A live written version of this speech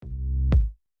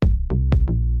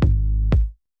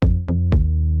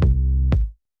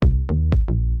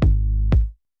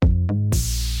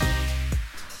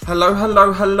Hello,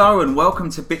 hello, hello, and welcome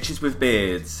to Bitches with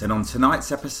Beards. And on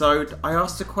tonight's episode, I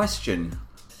asked a question.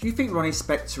 Do you think Ronnie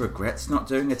Spector regrets not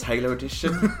doing a Taylor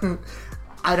edition?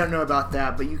 I don't know about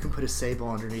that, but you can put a sable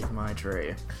underneath my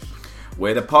tree.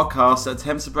 We're the podcast that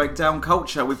attempts to break down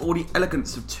culture with all the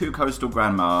elegance of two coastal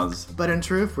grandmas. But in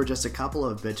truth, we're just a couple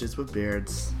of bitches with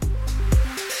beards.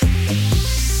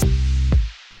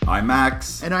 I'm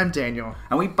Max. And I'm Daniel.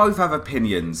 And we both have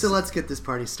opinions. So let's get this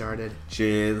party started.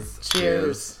 Cheers.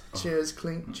 Cheers. Cheers,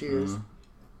 clink, cheers.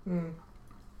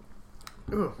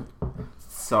 Ooh.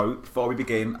 So, before we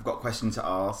begin, I've got a question to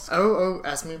ask.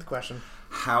 Ask me the question.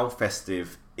 How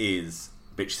festive is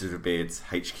Bitches with Beards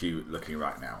HQ looking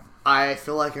right now? I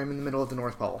feel like I'm in the middle of the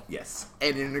North Pole. Yes.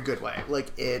 And in a good way.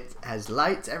 Like, it has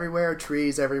lights everywhere,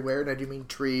 trees everywhere, and I do mean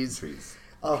trees. Trees.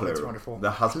 Oh, Plural. that's wonderful.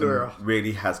 The husband Plural.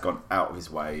 really has gone out of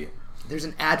his way. There's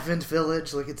an Advent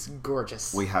village, like, it's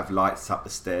gorgeous. We have lights up the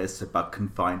stairs so Bud can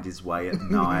find his way at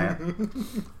night.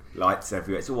 Lights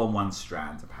everywhere. It's all on one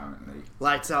strand, apparently.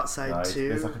 Lights outside, too.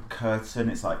 There's like a curtain.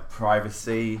 It's like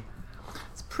privacy.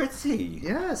 It's pretty.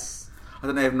 Yes. I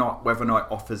don't know whether or not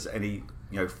it offers any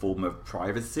form of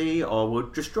privacy, or will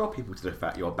just draw people to the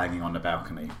fact you're banging on the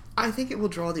balcony. I think it will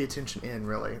draw the attention in,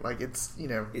 really. Like, it's,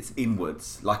 It's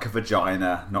inwards, like a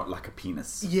vagina, not like a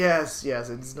penis. Yes,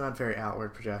 it's not very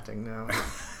outward projecting, no.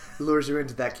 It lures you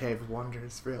into that cave of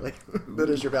wonders, really. That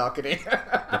is your balcony.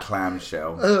 The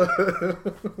clamshell.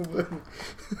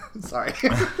 Sorry.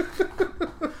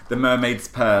 The mermaid's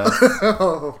purse.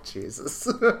 Oh, Jesus.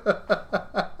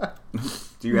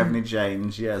 Do you have any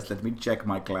change? Yes, let me check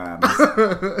my clams.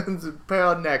 It's a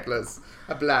pearl necklace.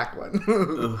 A black one.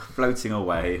 Ugh, floating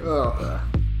away. Oh.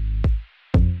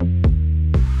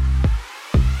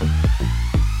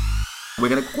 We're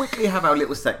going to quickly have our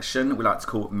little section we like to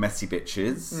call Messy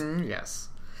Bitches. Yes.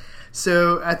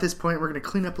 So, at this point, we're going to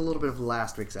clean up a little bit of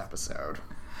last week's episode.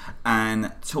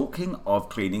 And talking of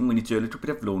cleaning, we need to do a little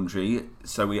bit of laundry.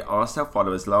 So we asked our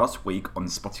followers last week on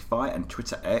Spotify and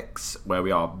Twitter X, where we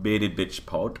are Bearded Bitch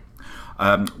Pod,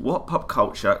 what pop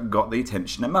culture got the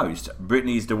attention the most?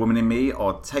 Britney's The Woman in Me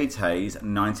or Tay-Tay's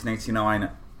 1989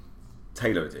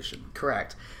 Taylor edition?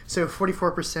 Correct. So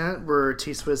 44% were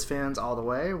T-Swizz fans all the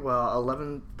way, while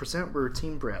 11% were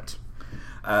Team Brit.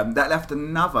 That left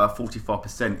another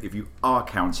 44%, if you are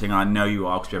counting. I know you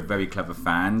are, because you're very clever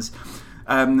fans.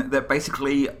 That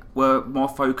basically were more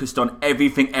focused on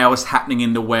everything else happening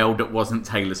in the world that wasn't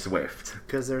Taylor Swift.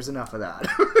 Because there's enough of that.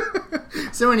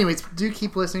 So anyways, do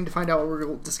keep listening to find out what we're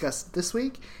going to discuss this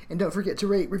week. And don't forget to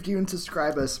rate, review, and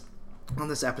subscribe us on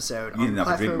this episode. You need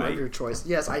another drink, mate. Of your choice.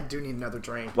 Yes, I do need another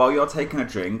drink. While you're taking a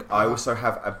drink, I also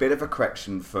have a bit of a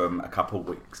correction from a couple of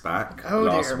weeks back,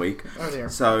 last week. Oh dear.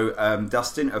 So,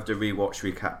 Dustin of the Rewatch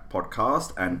Recap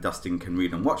podcast and Dustin Can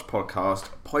Read and Watch podcast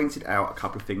pointed out a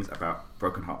couple of things about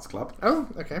Broken Hearts Club. Oh,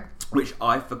 okay. Which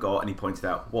I forgot, and he pointed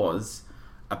out was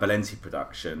a Valenti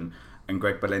production. And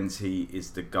Greg Valenti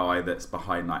is the guy that's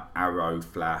behind like Arrow,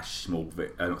 Flash,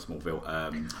 Smallville, not Smallville,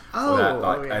 all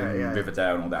that, and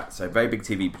Riverdale and all that. So very big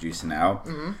TV producer now.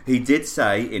 Mm-hmm. He did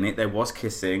say in it there was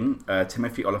kissing.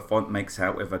 Timothy Olyphant makes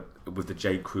out with the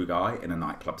J. Crew guy in a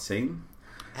nightclub scene.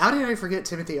 How did I forget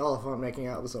Timothy Olyphant making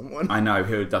out with someone? I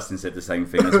know, Dustin said the same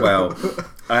thing as well.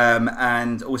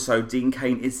 And also Dean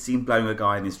Cain is seen blowing a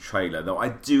guy in his trailer, though I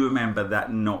do remember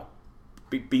that not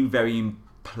being very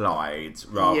implied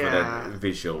rather than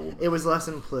visual. It was less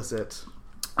implicit.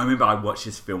 I remember I watched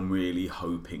this film really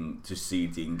hoping to see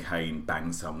Dean Cain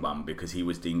bang someone because he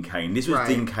was Dean Cain. This was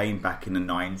Dean Cain back in the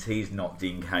 90s, not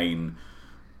Dean Cain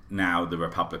now the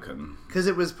Republican. Because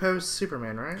it was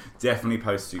post-Superman, right? Definitely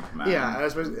post-Superman. Yeah,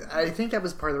 I think that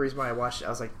was part of the reason why I watched it. I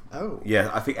was like, oh.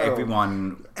 Yeah, I think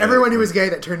everyone who was gay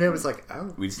that turned in was like,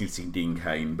 oh. We just need to see Dean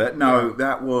Cain. But no,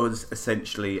 that was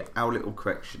essentially our little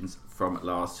corrections from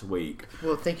last week.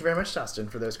 Well, thank you very much, Dustin,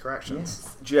 for those corrections.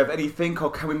 Yes. Do you have anything,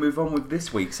 or can we move on with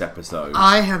this week's episode?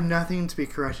 I have nothing to be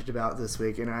corrected about this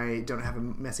week, and I don't have a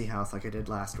messy house like I did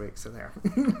last week, so there.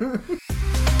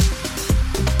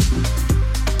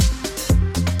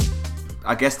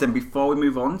 I guess then before we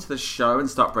move on to the show and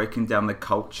start breaking down the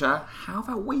culture, how have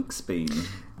our weeks been?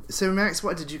 So, Max,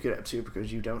 what did you get up to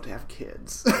because you don't have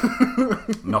kids?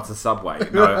 Not a Subway.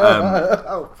 No.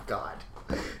 Oh, God.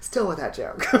 Still with that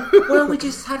joke. Well, we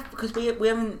just had, because we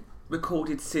haven't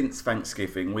recorded since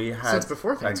Thanksgiving. We had since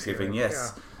before Thanksgiving,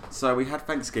 yes. Yeah. So we had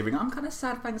Thanksgiving. I'm kind of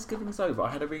sad Thanksgiving's over. I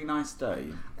had a really nice day.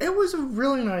 It was a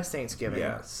really nice Thanksgiving.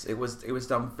 Yes, it was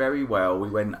done very well.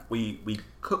 We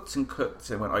cooked and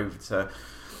went over to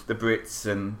the Brits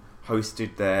and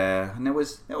hosted there, and there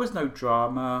was no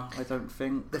drama. I don't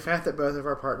think the fact that both of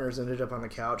our partners ended up on the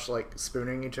couch like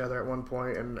spooning each other at one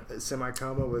point in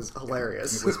semi-coma was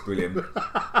hilarious. It was brilliant.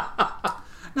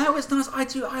 No, it was nice.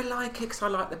 I like it because I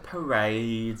like the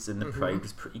parades, and the parade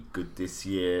was pretty good this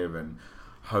year, and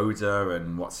Hoda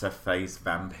and what's her face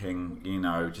vamping,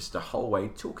 just a whole way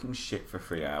talking shit for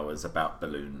 3 hours about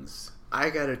balloons. I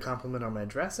got a compliment on my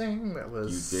dressing that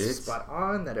was You did? spot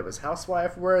on, that it was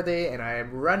housewife worthy, and I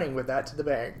am running with that to the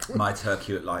bank. My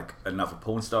turkey looked like another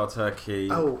porn star turkey.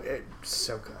 Oh, it's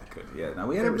so good. Good. Yeah, no,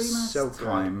 we had a really nice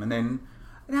time, and then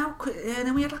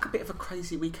we had like a bit of a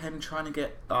crazy weekend trying to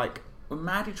get we're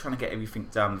madly trying to get everything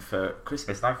done for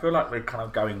Christmas, and I feel like we're kind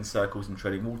of going in circles and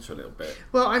treading water a little bit.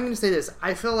 Well, I'm going to say this.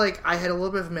 I feel like I had a little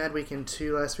bit of a mad weekend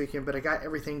too last weekend, but I got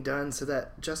everything done so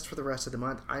that just for the rest of the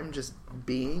month, I'm just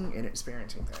being and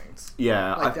experiencing things.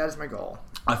 Yeah. That is my goal.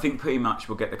 I think pretty much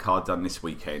we'll get the card done this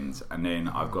weekend, and then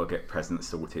I've got to get presents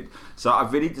sorted. So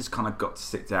I've really just kind of got to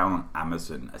sit down on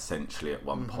Amazon, essentially, at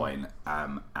one point,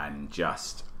 and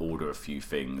just order a few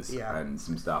things and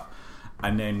some stuff.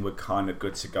 And then we're kind of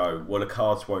good to go. Well, the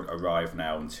cards won't arrive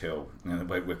now until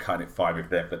we're kind of fine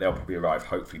with them, but they'll probably arrive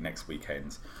hopefully next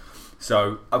weekend.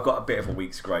 So I've got a bit of a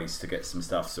week's grace to get some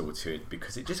stuff sorted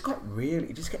because it just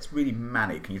gets really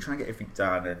manic, and you're trying to get everything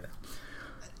done.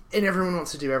 And everyone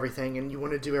wants to do everything, and you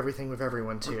want to do everything with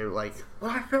everyone too.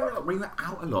 Well, I feel like we went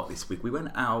out a lot this week. We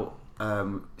went out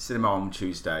cinema on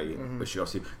Tuesday, which you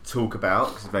obviously talk about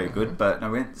because it's very good. But no,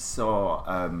 we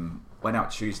went out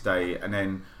Tuesday, and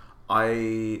then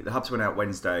the Hubs went out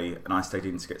Wednesday, and I stayed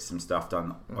in to get some stuff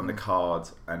done on the card,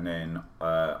 and then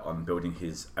on building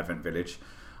his Advent Village,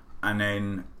 and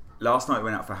then last night we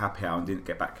went out for happy hour and didn't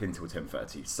get back in until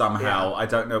 10:30. Somehow, I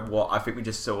don't know what. I think we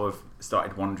just sort of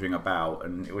started wandering about,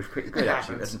 and it was pretty good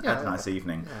actually. It was a nice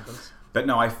evening. But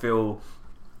no, I feel.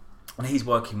 And he's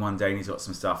working one day and he's got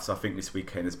some stuff, so I think this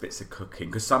weekend there's bits of cooking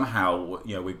because somehow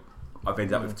I've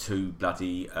ended up with two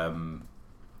bloody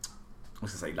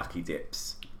lucky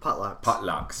dips.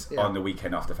 Potlucks on the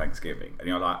weekend after Thanksgiving, and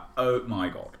you're like, oh my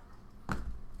god.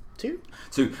 Two.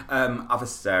 Other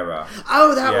Sarah.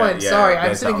 Oh, that one. Yeah, sorry,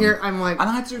 I'm sitting here. I'm like, and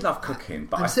I do love cooking,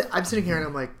 but I'm sitting here and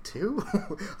I'm like, two.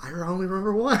 I only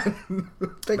remember one.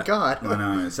 Thank God. I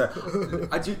know. So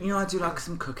I do like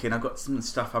some cooking. I've got some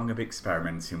stuff I'm going to be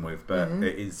experimenting with, but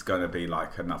it is going to be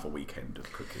like another weekend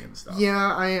of cooking and stuff.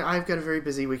 Yeah, I've got a very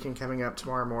busy weekend coming up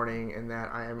tomorrow morning, in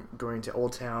that I am going to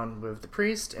Old Town with the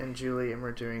priest and Julie, and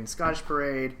we're doing Scottish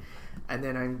Parade, and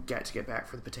then I get back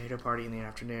for the potato party in the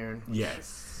afternoon.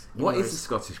 Yes. What is the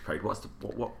Scottish Parade?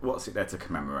 What's it there to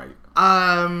commemorate?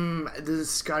 The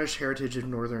Scottish heritage of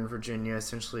Northern Virginia.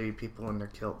 Essentially, people in their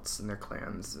kilts and their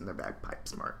clans and their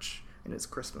bagpipes march, and it's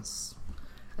Christmas,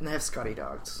 and they have Scotty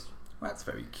dogs. That's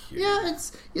very cute. Yeah,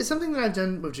 it's something that I've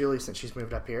done with Julie since she's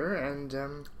moved up here,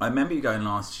 and I remember you going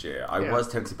last year. I was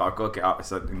tempted, but I've got to get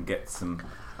up and get some.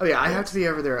 Oh yeah, I have to be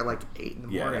over there at like 8 in the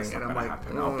morning, that's and not I'm like,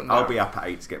 happen. no. I'll be up at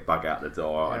 8 to get Bug out the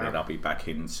door, and then I'll be back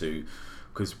into.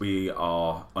 Because we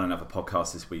are on another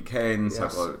podcast this weekend, so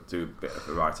I've got to do a bit of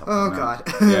a write-up. Oh, God.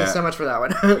 So much for that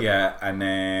one. Yeah, and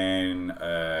then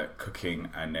cooking,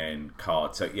 and then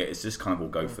cards. So, yeah, it's just kind of all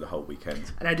go for the whole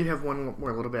weekend. And I do have one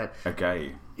more little bit.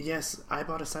 Okay. Yes, I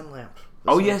bought a sun lamp.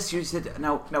 Yes, you said...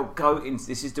 Now, go in.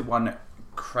 This is the one that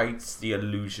creates the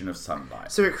illusion of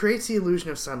sunlight. So it creates the illusion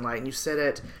of sunlight, and you set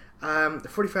it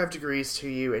 45 degrees to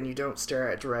you, and you don't stare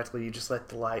at it directly. You just let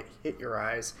the light hit your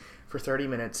eyes for 30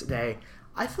 minutes a day.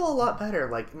 I feel a lot better.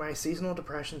 Like, my seasonal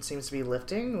depression seems to be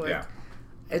lifting.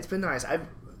 It's been nice. Of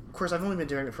course, I've only been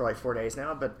doing it for like 4 days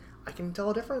now, but I can tell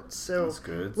a difference. So, that's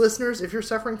good. Listeners, if you're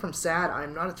suffering from SAD,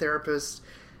 I'm not a therapist.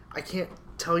 I can't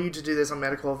tell you to do this on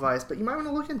medical advice, but you might want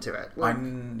to look into it.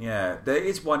 There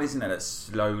is one, isn't there, that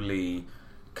slowly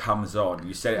comes on.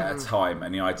 You set it at a time,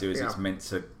 and the idea is it's meant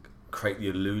to create the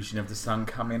illusion of the sun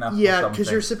coming up. Yeah,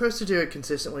 because you're supposed to do it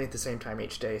consistently at the same time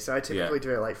each day. So I typically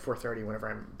do it at like 4:30 whenever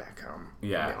I'm back home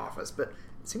in the office. But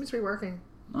it seems to be working.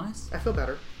 Nice. I feel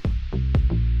better.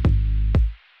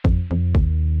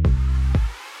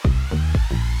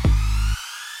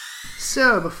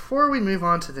 So, before we move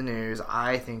on to the news,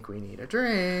 I think we need a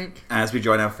drink. As we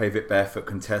join our favourite barefoot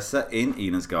Contessa in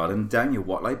Ina's garden, Daniel,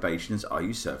 what libations are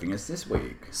you serving us this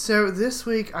week? So, this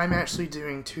week I'm actually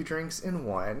doing 2 drinks in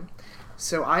one.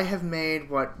 So, I have made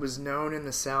what was known in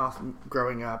the South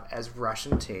growing up as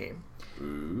Russian tea.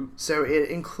 Ooh. So, it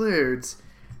includes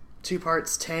 2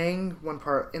 parts Tang, 1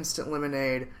 part instant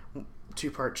lemonade, 2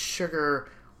 parts sugar,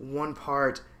 1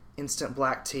 part instant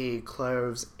black tea,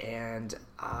 cloves, and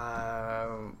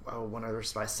one other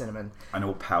spice, cinnamon. And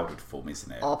all powdered form,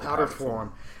 isn't it? All powdered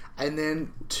form. And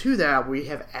then to that we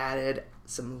have added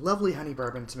some lovely honey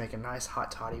bourbon to make a nice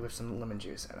hot toddy with some lemon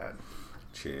juice in it.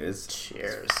 Cheers.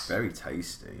 Cheers. It's very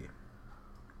tasty.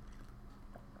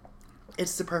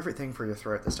 It's the perfect thing for your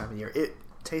throat this time of year. It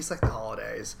tastes like the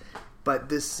holidays, but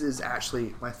this is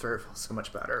actually, my throat feels so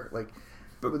much better. Like,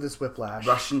 but with this whiplash.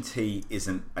 Russian tea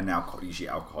isn't usually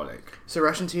alcoholic. So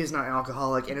Russian tea is not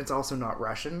alcoholic, and it's also not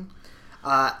Russian.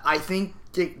 I think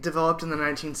it developed in the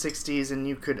 1960s, and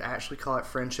you could actually call it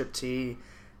friendship tea.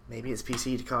 Maybe it's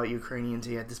PC to call it Ukrainian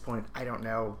tea at this point. I don't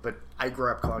know, but I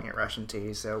grew up calling it Russian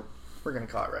tea, so we're going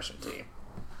to call it Russian tea.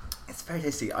 It's very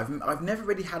tasty. I've never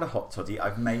really had a hot toddy.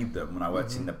 I've made them when I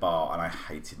worked in the bar, and I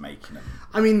hated making them.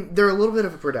 I mean, they're a little bit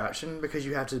of a production because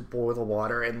you have to boil the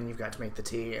water, and then you've got to make the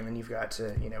tea, and then you've got to,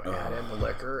 add in the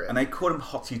liquor. And they call them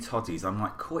hottie toddies. I'm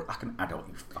like, call it like an adult,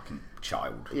 you fucking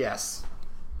child. Yes.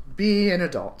 Be an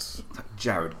adult.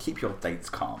 Jared, keep your dates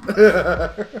calm.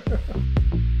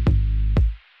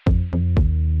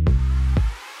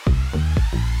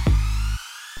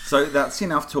 So that's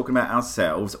enough talking about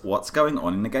ourselves. What's going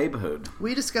on in the neighbourhood?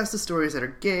 We discuss the stories that are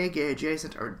gay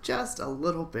adjacent, or just a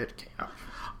little bit camp.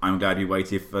 I'm glad you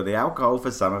waited for the alcohol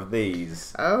for some of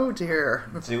these. Oh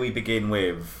dear. Do we begin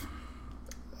with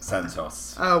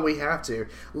Santos? Oh, we have to.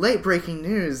 Late breaking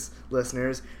news,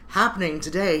 listeners, happening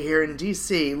today here in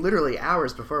DC, literally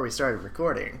hours before we started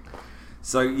recording.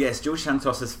 So yes, George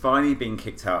Santos has finally been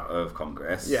kicked out of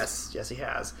Congress. Yes, he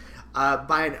has.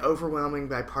 By an overwhelming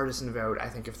bipartisan vote, I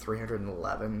think of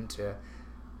 311 to,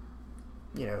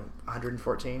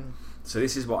 114. So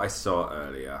this is what I saw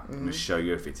earlier. I'm going to show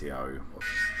you a video.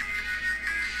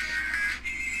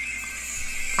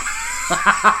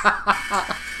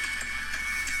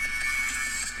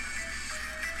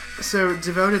 So,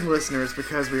 devoted listeners,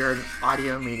 because we are an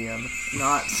audio medium,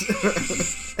 not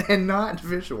and not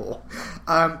visual,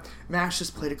 Max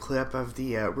just played a clip of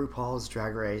the RuPaul's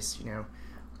Drag Race,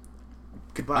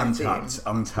 goodbye theme.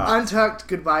 Untucked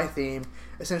goodbye theme,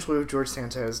 essentially with George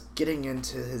Santos getting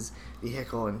into his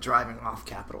vehicle and driving off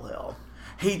Capitol Hill.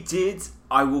 He did,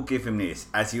 I will give him this,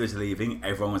 as he was leaving,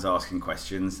 everyone was asking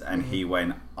questions, and he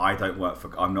went, I'm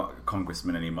not a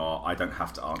congressman anymore, I don't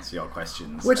have to answer your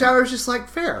questions. Which I was just like,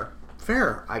 fair,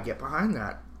 I get behind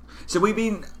that. So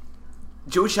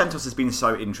George Santos has been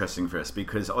so interesting for us,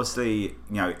 because obviously,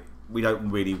 we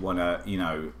don't really want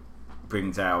to,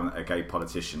 bring down a gay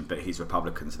politician, but he's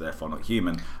Republican, so therefore not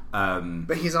human.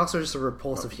 But he's also just a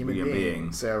repulsive human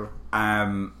being. So,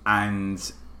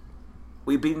 and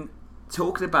we've been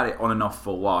talking about it on and off for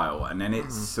a while, and then it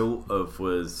sort of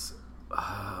was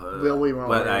will we, won't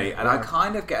we? And I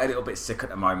kind of get a little bit sick at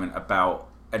the moment about,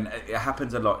 and it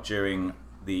happens a lot during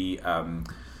the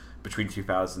between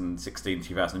 2016 and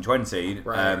 2020,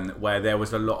 where there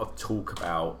was a lot of talk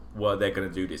about, well, they're going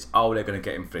to do this, oh, they're going to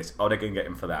get him for this, oh, they're going to get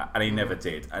him for that, and he never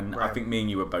did. And I think me and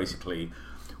you were basically,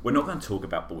 we're not going to talk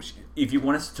about bullshit. If you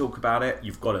want us to talk about it,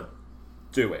 you've got to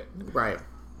do it. Right.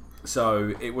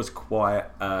 So it was quite,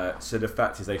 so the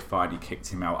fact is they finally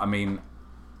kicked him out. I mean,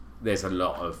 there's a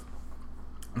lot of,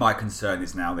 my concern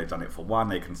is now they've done it for one,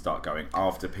 they can start going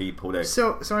after people.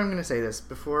 So I'm going to say this,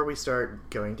 before we start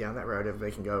going down that road of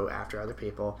they can go after other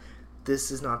people,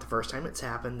 this is not the first time it's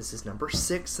happened. This is number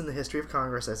 6 in the history of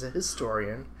Congress as a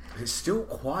historian. It's still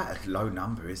quite a low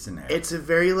number, isn't it? It's a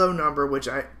very low number, which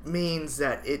means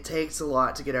that it takes a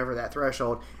lot to get over that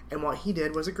threshold, and what he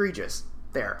did was egregious.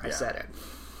 There, I said it.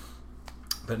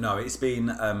 But no, it's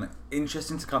been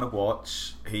interesting to kind of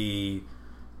watch.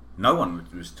 No one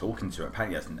was talking to him.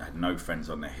 Apparently he had no friends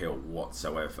on the Hill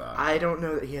whatsoever. I don't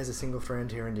know that he has a single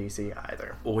friend here in DC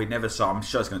either. Or he never saw. I'm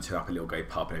sure he's going to turn up a little gay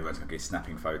pub and everyone's going to get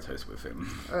snapping photos with him.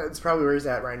 It's probably where he's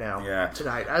at right now. Yeah.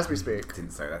 Tonight, as we speak.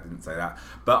 Didn't say that.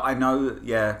 But I know,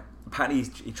 apparently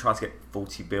he tried to get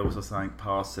 40 bills or something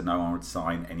passed so no one would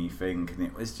sign anything. And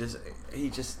it was just, he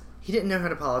didn't know how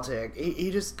to politic.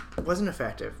 He just wasn't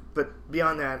effective. But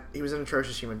beyond that, he was an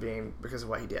atrocious human being because of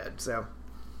what he did. So,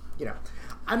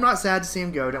 I'm not sad to see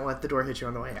him go. Don't let the door hit you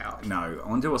on the way out. No, I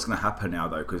wonder what's going to happen now,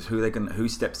 though, because who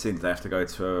steps in? Do they have to go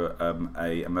to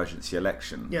a emergency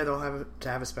election? Yeah, they'll have to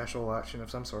have a special election of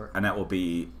some sort, and that will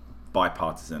be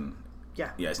bipartisan.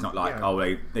 Yeah, it's not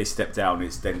like they step down,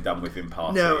 it's then done within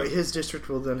party. No, his district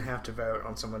will then have to vote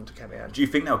on someone to come in. Do you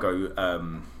think they'll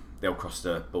go? They'll cross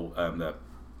the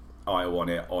aisle on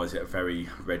it, or is it a very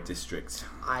red district?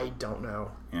 I don't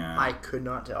know. Yeah, I could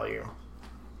not tell you.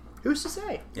 Who's to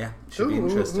say? Yeah, should be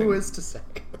interesting. Who is to say?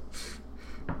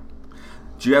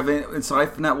 Do you have any,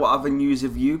 aside from that, what other news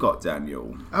have you got,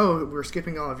 Daniel? Oh, we're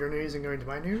skipping all of your news and going to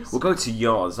my news? We'll go to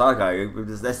yours. Okay,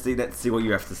 let's see what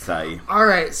you have to say. All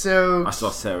right, so... I saw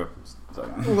Sarah.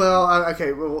 Well,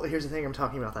 okay, well, here's the thing. I'm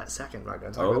talking about that second. I'm not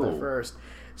going to talk about that first.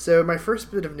 So my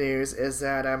first bit of news is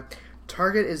that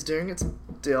Target is doing its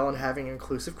deal and having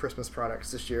inclusive Christmas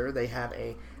products this year. They have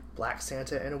a Black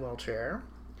Santa in a wheelchair.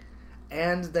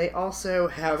 And they also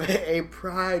have a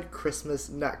Pride Christmas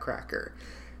Nutcracker.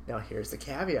 Now here's the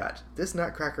caveat. This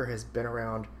Nutcracker has been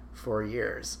around for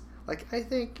years. Like, I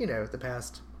think, the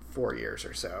past 4 years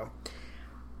or so.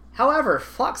 However,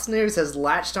 Fox News has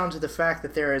latched onto the fact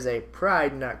that there is a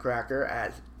Pride Nutcracker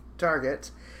at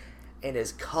Target and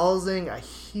is causing a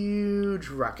huge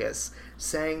ruckus,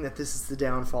 saying that this is the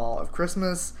downfall of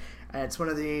Christmas. And it's one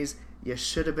of these, you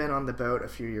should have been on the boat a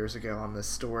few years ago on this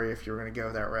story if you were going to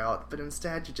go that route, but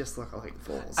instead you just look like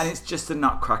fools. And it's just a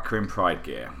Nutcracker in Pride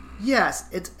gear. Yes,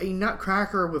 it's a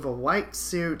Nutcracker with a white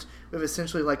suit with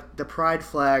essentially like the Pride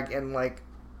flag and like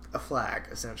a flag,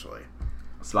 essentially.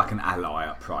 It's like an ally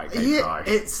at Pride. Yeah, Pride.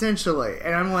 Essentially.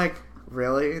 And I'm like,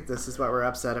 really? This is what we're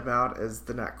upset about, is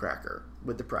the Nutcracker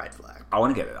with the Pride flag. I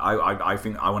want to get it. I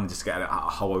think I want to just get a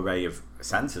whole array of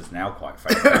Santas now, quite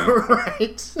frankly.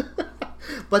 Right.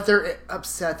 But they're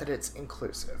upset that it's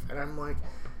inclusive. And I'm like,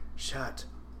 shut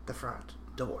the front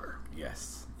door.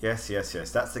 Yes. That's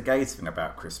the gay thing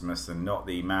about Christmas and not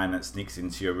the man that sneaks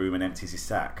into your room and empties his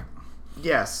sack.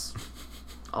 Yes.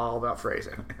 All about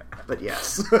phrasing. But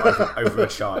yes. over a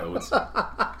child.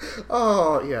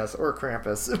 Oh, yes. Or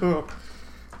Krampus.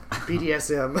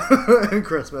 BDSM and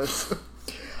Christmas.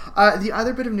 The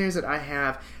other bit of news that I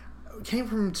have came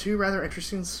from two rather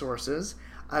interesting sources.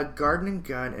 Garden &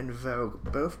 Gun and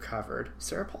Vogue both covered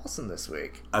Sarah Paulson this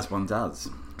week. As one does.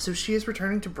 So she is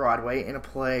returning to Broadway in a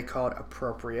play called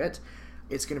Appropriate.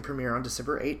 It's going to premiere on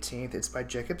December 18th. It's by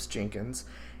Jacobs Jenkins.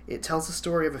 It tells the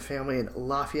story of a family in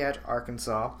Lafayette,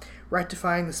 Arkansas,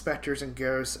 rectifying the specters and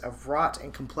ghosts of rot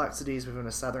and complexities within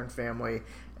a Southern family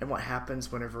and what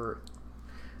happens whenever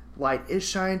light is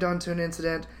shined onto an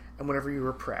incident and whenever you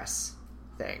repress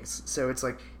things. So it's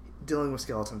like dealing with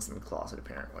skeletons in the closet,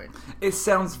 apparently. It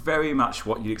sounds very much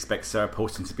what you'd expect Sarah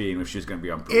Paulson to be in if she was going to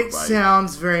be on Broadway. It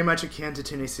sounds very much akin to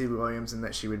Tennessee Williams in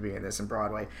that she would be in this in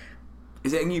Broadway.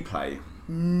 Is it a new play?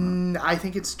 I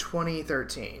think it's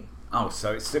 2013. Oh,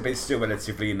 so it's still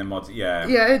relatively in the modern... Yeah.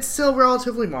 Yeah, it's still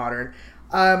relatively modern.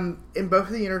 In both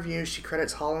of the interviews, she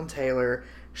credits Holland Taylor.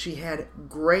 She had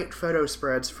great photo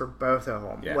spreads for both of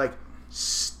them. Yeah. Like,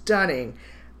 stunning.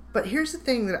 But here's the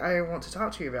thing that I want to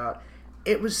talk to you about.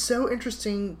 It was so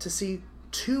interesting to see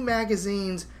two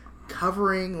magazines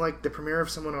covering, like, the premiere of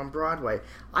someone on Broadway.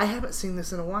 I haven't seen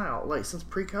this in a while, like, since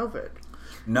pre-COVID.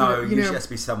 No, usually has to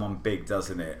be someone big,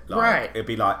 doesn't it? Like, right. It'd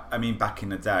be like, I mean, back in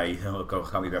the day, oh God, I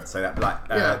can't believe I have to say that, but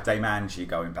like Dame Angie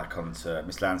going back onto,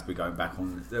 Miss Lansbury going back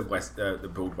on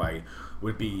the Broadway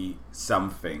would be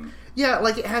something. Yeah,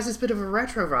 like it has this bit of a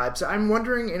retro vibe. So I'm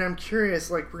wondering, and I'm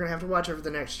curious, like we're going to have to watch over the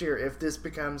next year if this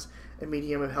becomes a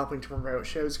medium of helping to promote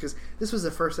shows, because this was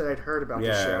the first that I'd heard about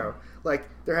the show. Like,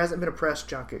 there hasn't been a press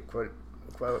junket, quote.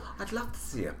 I'd love to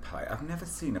see a play. I've never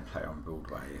seen a play on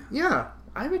Broadway. Yeah,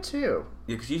 I would too.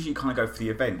 Yeah, because usually you kind of go for the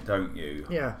event, don't you?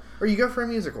 Yeah, or you go for a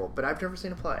musical, but I've never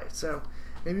seen a play, so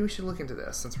maybe we should look into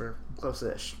this since we're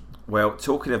close-ish. Well,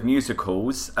 talking of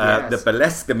musicals, the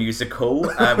Burlesque musical,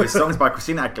 with songs by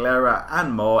Christina Aguilera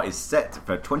and more, is set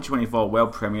for 2024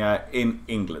 world premiere in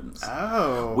England.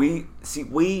 Oh. We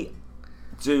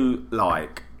do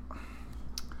like...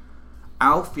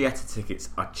 Our theatre tickets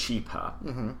are cheaper,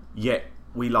 yet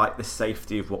we like the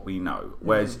safety of what we know.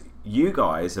 Whereas you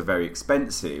guys are very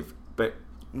expensive, but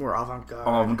more avant-garde.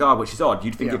 Avant-garde, which is odd.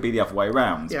 You'd think it'd be the other way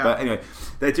around. Yeah. But anyway,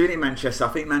 they're doing it in Manchester. I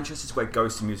think Manchester's where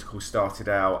Ghost of Musical started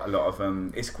out. A lot of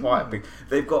them. It's quite a big...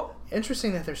 They've got...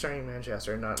 Interesting that they're starting in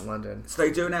Manchester and not in London. So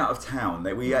they do an out-of-town.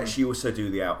 We actually also do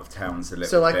the out-of-towns a little bit.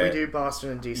 So like we do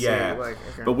Boston and DC. Yeah. Like,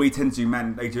 okay. But we tend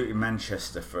to they do it in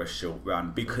Manchester for a short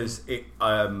run because it...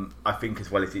 I think as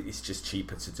well, it's just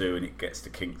cheaper to do and it gets the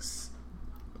kinks...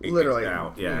 Literally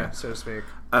out, so to speak.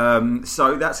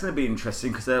 So that's going to be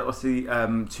interesting because there are obviously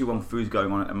 2-1-3s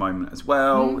going on at the moment as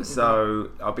well. So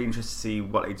I'll be interested to see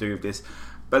what they do with this.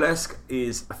 Burlesque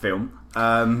is a film.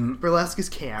 Burlesque is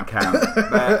camp.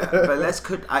 Burlesque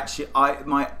could actually...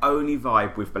 my only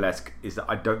vibe with Burlesque is that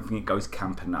I don't think it goes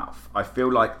camp enough. I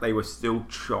feel like they were still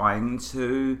trying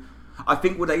to... I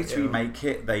think would they to remake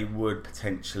it, they would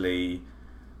potentially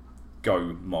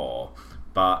go more.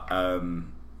 But...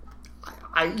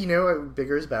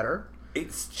 bigger is better.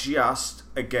 It's just,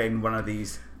 again, one of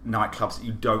these nightclubs that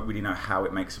you don't really know how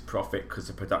it makes a profit because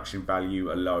the production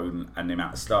value alone and the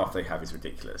amount of staff they have is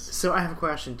ridiculous. So I have a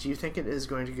question. Do you think it is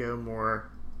going to go more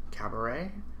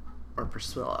cabaret or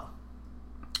Priscilla?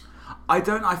 I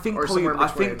don't. I think Or probably. somewhere in I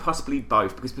think between? possibly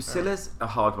both because Priscilla's a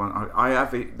hard one. I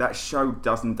have it, that show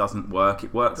doesn't work.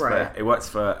 It works Right.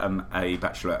 for a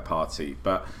bachelorette party,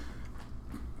 but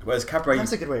whereas Cabaret.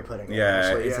 That's a good way of putting it. Yeah,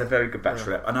 actually, it's a very good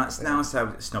bachelorette. Yeah. And it's now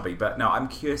so snobby, but no, I'm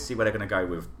curious to see where they're going to go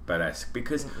with Burlesque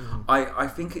because I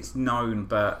think it's known,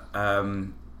 but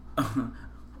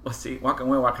what's the Wagon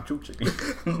Wheel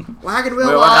Wakachuchi? Wagon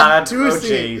Wheel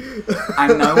Wakachuchi.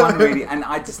 And no one really, and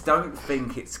I just don't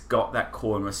think it's got that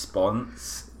call and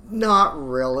response. Not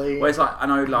really. Whereas, like, I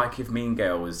know, like, if Mean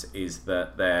Girls is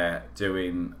that they're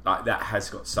doing, like, that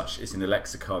has got such, it's in the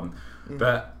lexicon,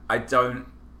 but I don't,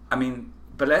 I mean,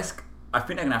 Burlesque, I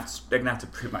think they're gonna have to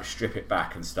pretty much strip it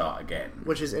back and start again.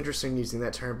 Which is interesting using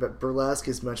that term, but burlesque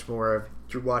is much more of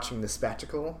you're watching the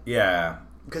spectacle. Yeah.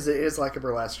 Because it is like a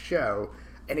burlesque show.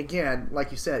 And again,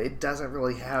 like you said, it doesn't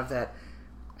really have that,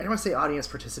 I don't want to say audience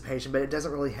participation, but it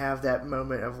doesn't really have that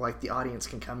moment of like the audience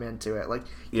can come into it. Like,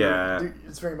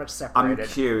 it's very much separated. I'm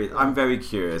curious. I'm very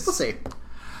curious. We'll see.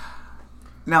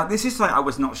 Now, this is something I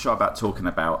was not sure about talking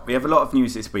about. We have a lot of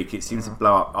news this week. It seems to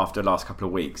blow up after the last couple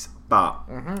of weeks. But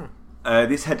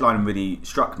this headline really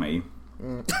struck me.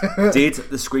 Did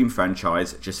the Scream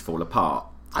franchise just fall apart?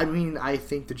 I mean, I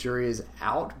think the jury is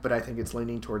out, but I think it's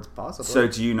leaning towards possible. So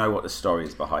do you know what the story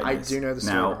is behind this? I do know the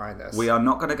story behind this. We are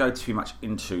not going to go too much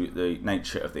into the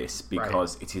nature of this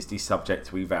because it is the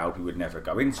subject we vowed we would never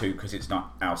go into because it's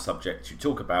not our subject to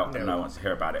talk about and no one wants to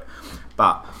hear about it.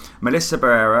 But Melissa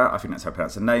Barrera, I think that's how I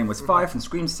pronounce her name, was fired from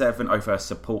Scream 7 over her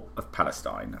support of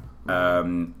Palestine.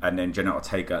 And then Jenna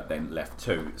Ortega then left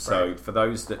too. So for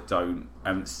those that don't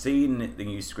seen the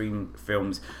new Scream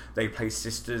films, they play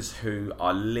sisters who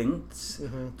are linked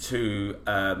to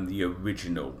the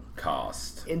original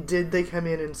cast. And did they come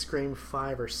in Scream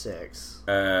 5 or 6?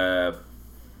 5.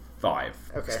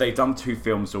 Okay. So they've done 2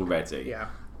 films already. Yeah.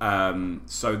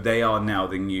 So they are now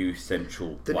the new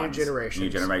central ones. New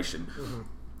generation.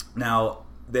 Now,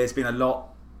 there's a lot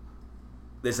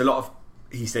of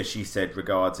he said, she said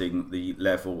regarding the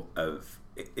level of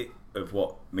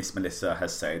what Miss Melissa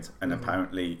has said, and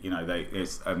apparently,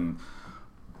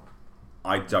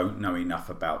 I don't know enough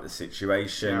about the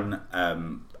situation.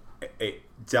 Yeah. It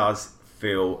does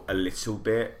feel a little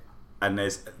bit, and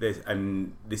there's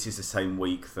and this is the same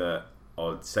week that,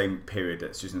 or same period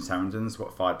that Susan Sarandon's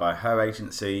got fired by her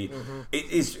agency.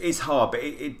 It's hard, but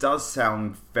it does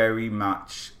sound very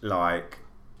much like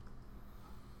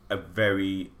a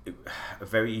very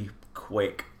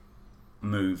quick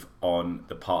move on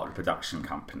the part of the production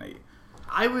company.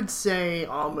 I would say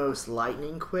almost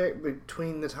lightning quick.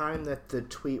 Between the time that the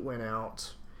tweet went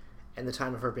out and the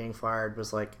time of her being fired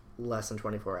was like less than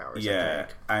 24 hours. Yeah,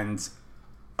 and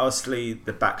obviously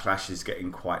the backlash is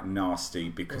getting quite nasty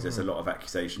because there's a lot of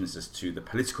accusations as to the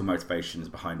political motivations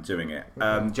behind doing it.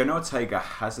 Jenna Ortega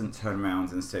hasn't turned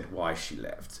around and said why she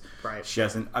left. Right. She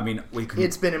hasn't. I mean,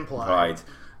 it's been implied. Right.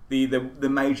 The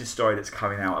major story that's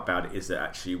coming out about it is that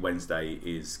actually Wednesday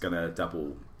is going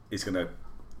to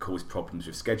cause problems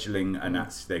with scheduling, and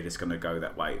they're just going to go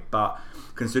that way. But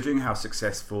considering how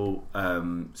successful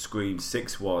Scream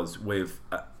 6 was with,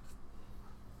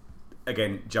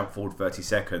 again, jump forward 30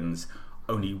 seconds,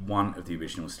 only one of the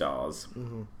original stars,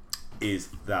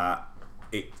 is that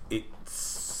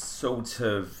it's sort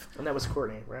of... And that was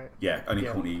Courtney, right? Yeah, only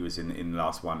Courtney was in the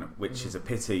last one, which is a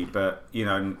pity. But,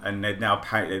 and they're now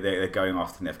apparently they're going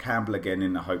after Neve Campbell again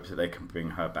in the hopes that they can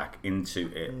bring her back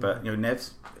into it. But,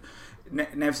 Nev's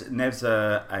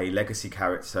a legacy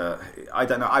character. I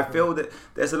don't know. I feel that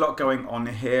there's a lot going on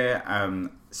here.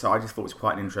 So I just thought it was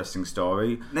quite an interesting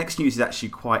story. Next news is actually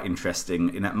quite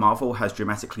interesting in that Marvel has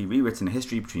dramatically rewritten the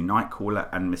history between Nightcrawler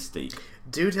and Mystique.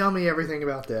 Do tell me everything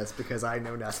about this because I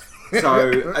know nothing.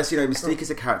 So, as you know, Mystique is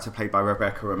a character played by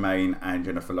Rebecca Romijn and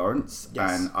Jennifer Lawrence,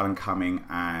 and Alan Cumming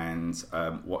and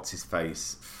what's his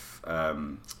face? I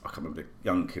can't remember, the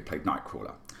young kid played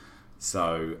Nightcrawler.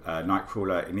 So,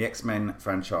 Nightcrawler in the X-Men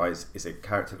franchise is a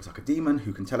character that's like a demon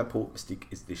who can teleport. Mystique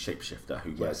is the shapeshifter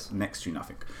who wears next to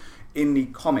nothing. In the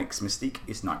comics, Mystique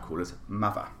is Nightcrawler's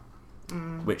mother,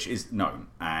 which is known.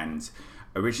 And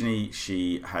originally,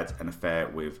 she had an affair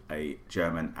with a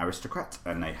German aristocrat,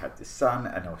 and they had this son.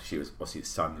 And obviously, his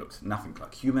son looked nothing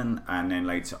like human. And then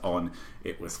later on,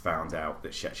 it was found out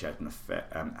that she actually had an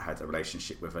affair, had a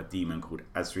relationship with a demon called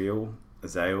Azael,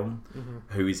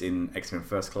 who is in X-Men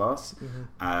First Class,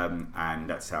 and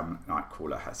that's how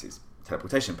Nightcrawler has his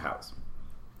teleportation powers.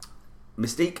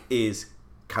 Mystique is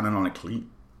canonically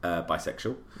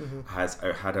bisexual, has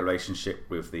had a relationship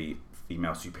with the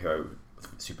female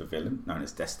supervillain known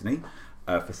as Destiny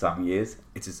for some years.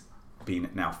 It has been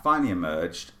now finally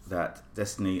emerged that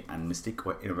Destiny and Mystique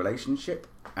were in a relationship,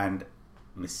 and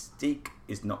Mystique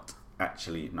is not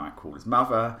actually Nightcrawler's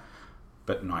mother,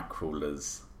 but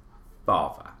Nightcrawler's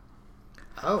father.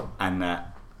 Oh. And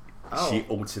that she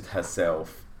altered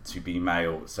herself to be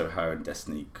male so her and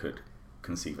Destiny could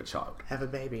conceive a child. Have a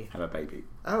baby.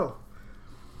 Oh.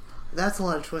 That's a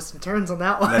lot of twists and turns on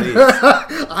that one.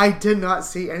 That is. I did not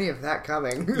see any of that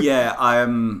coming. Yeah,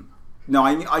 no,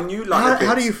 I knew like...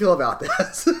 How do you feel about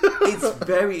this? It's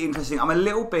very interesting. I'm a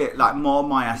little bit like more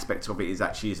my aspect of it is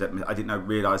that I didn't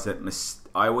realise that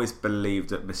I always believed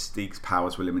that Mystique's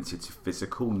powers were limited to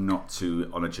physical, not to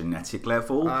on a genetic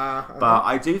level. But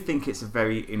I do think it's a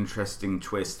very interesting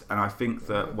twist, and I think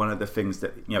that one of the things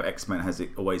that X-Men has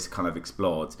always kind of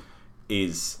explored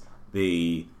is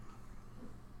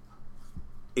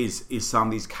some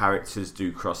of these characters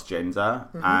do cross gender,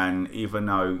 and even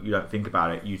though you don't think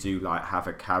about it, you do like have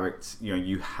a character.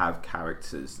 You have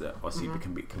characters that obviously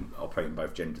can operate in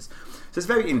both genders. So it's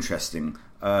very interesting.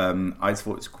 I just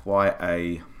thought it's quite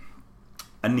a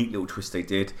neat little twist they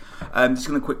did. I'm just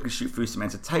going to quickly shoot through some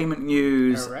entertainment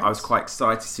news. Right. I was quite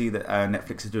excited to see that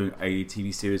Netflix is doing a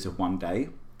TV series of One Day.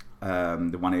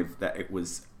 The one that it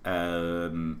was.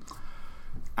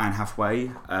 Anne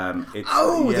Hathaway.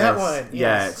 That one. Yes.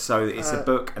 Yeah, so it's a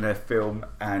book and a film,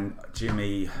 and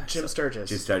Jim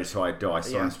Sturgis, who I adore. I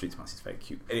saw on the streets once. He's very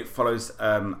cute. It follows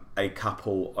a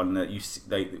couple on the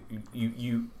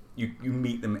you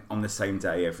meet them on the same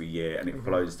day every year, and it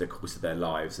follows the course of their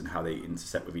lives and how they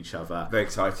intersect with each other. Very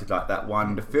excited like that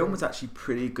one. The film was actually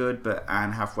pretty good, but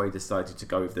Anne Hathaway decided to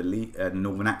go with the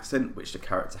northern accent, which the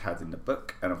character had in the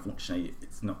book, and unfortunately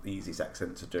it's not the easiest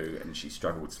accent to do, and she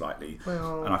struggled slightly,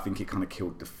 and I think it kind of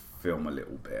killed the film a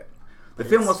little bit. The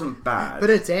film wasn't bad, but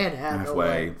it's Anne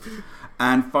Hathaway.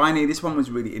 And finally, this one was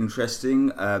really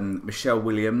interesting. Michelle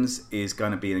Williams is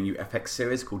going to be in a new FX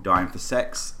series called Dying for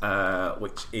Sex,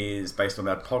 which is based on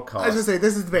their podcast. I was going to say,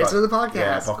 this is based on the podcast.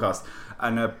 Yeah, podcast.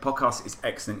 And the podcast is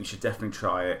excellent. You should definitely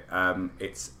try it.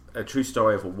 It's a true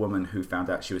story of a woman who found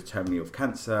out she was terminally ill with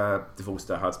cancer, divorced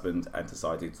her husband, and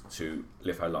decided to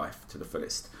live her life to the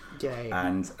fullest. Yay.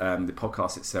 And the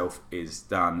podcast itself is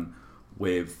done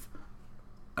with...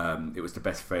 it was the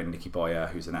best friend Nikki Boyer,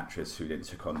 who's an actress who then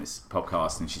took on this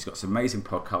podcast, and she's got some amazing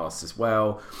podcasts as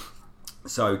well.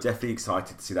 So definitely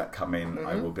excited to see that come in.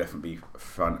 I will definitely be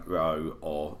front row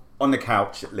or on the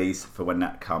couch at least for when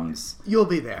that comes. You'll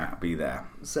be there. I'll be there.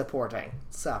 Supporting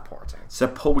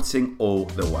all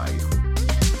the way.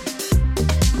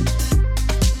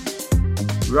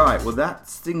 Right, well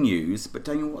that's the news, but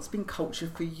Daniel, what's been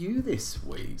culture for you this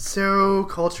week? So,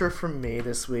 culture from me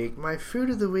this week. My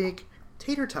food of the week,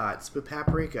 tater tots with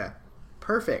paprika.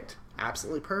 Perfect.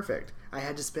 Absolutely perfect. I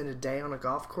had to spend a day on a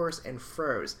golf course and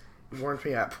froze. It warmed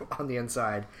me up on the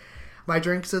inside. My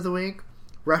drinks of the week,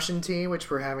 Russian tea,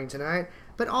 which we're having tonight,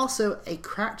 but also a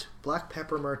cracked black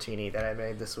pepper martini that I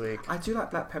made this week. I do like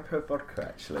black pepper vodka,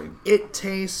 actually. It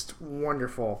tastes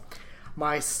wonderful.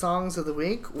 My songs of the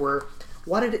week were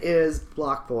What It Is,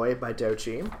 Block Boy by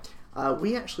Doechii.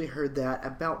 We actually heard that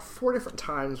about 4 different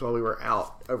times while we were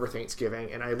out over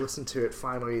Thanksgiving, and I listened to it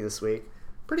finally this week.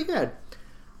 Pretty good.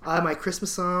 My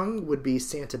Christmas song would be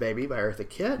Santa Baby by Eartha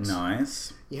Kitt.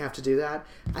 Nice. You have to do that.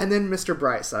 And then Mr.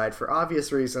 Brightside, for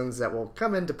obvious reasons that will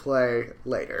come into play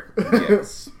later.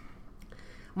 Yes.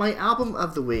 My album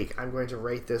of the week, I'm going to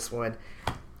rate this one,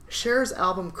 Cher's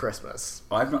album Christmas.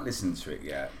 I've not listened to it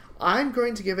yet. I'm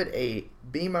going to give it a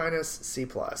B-C+.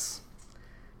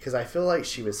 Because I feel like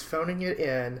she was phoning it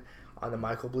in on the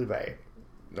Michael Bublé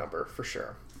number, for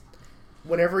sure.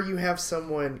 Whenever you have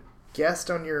someone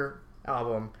guest on your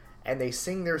album and they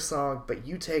sing their song, but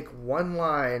you take one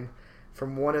line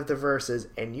from one of the verses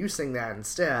and you sing that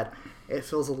instead, it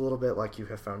feels a little bit like you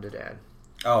have phoned it in.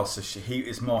 Oh, so he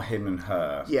is more him and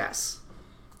her. Yes.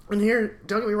 And here,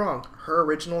 don't get me wrong, her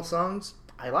original songs,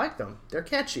 I like them. They're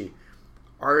catchy.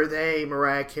 Are they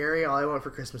Mariah Carey, All I Want for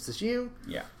Christmas Is You?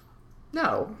 Yeah.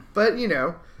 No, but,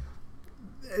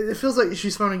 it feels like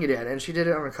she's phoning it in, and she did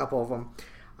it on a couple of them.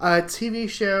 TV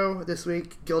show this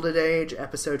week, Gilded Age,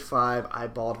 episode 5. I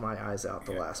bawled my eyes out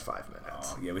the last 5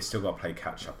 minutes. Oh, yeah, we still got to play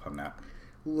catch up on that.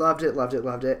 Loved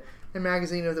it. And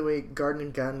magazine of the week, Garden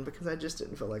and Gun, because I just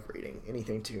didn't feel like reading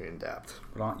anything too in-depth.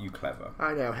 Well, aren't you clever?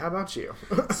 I know. How about you?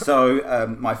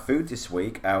 So, my food this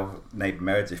week, our neighbour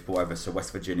Meredith brought over some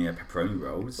West Virginia pepperoni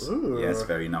rolls. Ooh. Yes,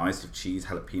 very nice, with cheese,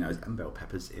 jalapenos, and bell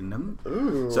peppers in them.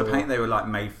 Ooh. So apparently they were like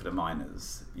made for the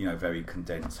miners. Very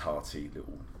condensed, hearty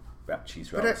little wrapped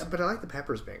cheese rolls. But I like the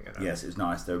peppers being in it. Yes, it was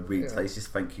nice. They were really tasty.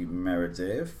 Thank you,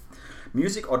 Meredith.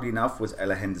 Music, oddly enough, was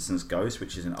Ella Henderson's Ghost,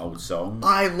 which is an old song.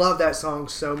 I love that song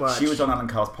so much. She was on Alan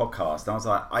Carr's podcast, and I was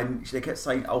like, they kept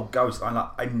saying, "Oh, Ghost." I'm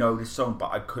like, I know this song,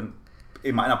 but I couldn't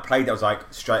and I played it, I was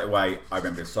like, straight away, I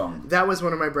remember the song. That was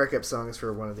one of my breakup songs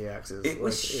for one of the exes. It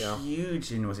was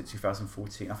huge in, was it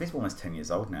 2014? I think it's almost 10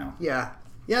 years old now. Yeah.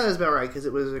 Yeah, that's about right, because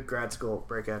it was a grad school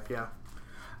breakup, yeah.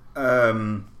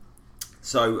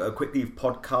 So, quickly,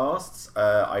 podcasts.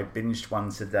 I binged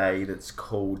one today that's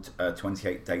called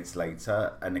 28 Dates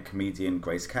Later, and the comedian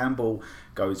Grace Campbell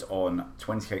goes on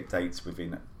 28 dates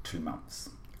within 2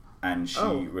 months. And she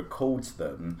records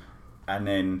them, and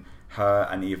then her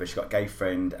and Eva, she's got a gay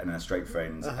friend and then a straight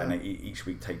friend, and they each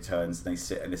week take turns, and they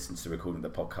sit and listen to the recording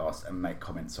of the podcast and make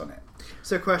comments on it.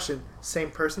 So, question,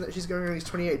 same person that she's going on these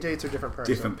 28 dates or different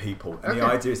person? Different people. And the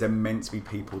idea is they're meant to be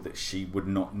people that she would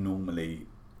not normally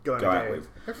go out with.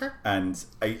 Okay. And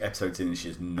 8 episodes in, she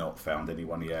has not found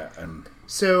anyone yet. And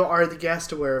so, are the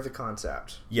guests aware of the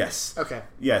concept? Yes. Okay.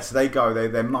 Yeah, so they go,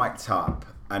 they're mic'd up,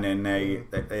 and then they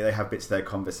have bits of their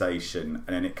conversation,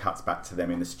 and then it cuts back to them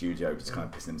in the studio, just kind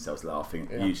of pissing themselves laughing.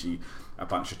 Yeah. Usually a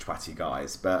bunch of twatty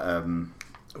guys, but I'm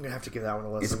going to have to give that one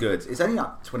a listen. It's good. It's only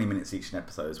like 20 minutes each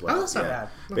episode as well. Oh, that's not bad.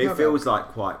 But it feels like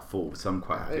quite full, so I'm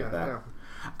quite happy with that.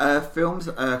 Yeah. Films,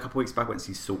 a couple of weeks back, went to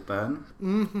see Saltburn.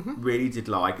 Really did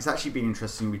like. It's actually been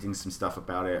interesting reading some stuff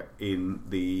about it in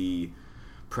the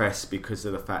press because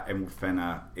of the fact Emerald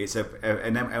Fenner. It's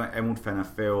an Emerald Fenner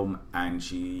film, and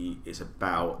it's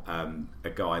about a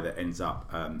guy that ends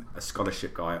up a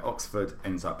scholarship guy at Oxford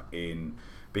ends up being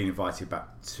invited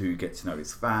back to get to know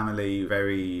his family.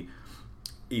 Very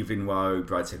Evelyn Waugh,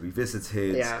 Brideshead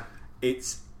Revisited. Yeah,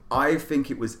 I think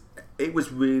it was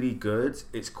really good.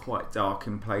 It's quite dark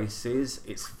in places.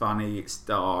 It's funny. It's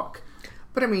dark.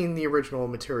 But I mean, the original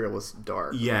material was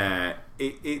dark. Yeah,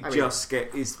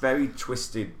 it's very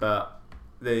twisted. But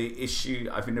the issue,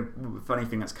 I think, the funny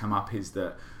thing that's come up is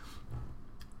that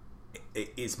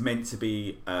it's meant to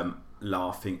be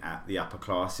laughing at the upper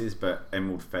classes, but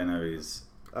Emerald Fenner is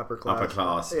upper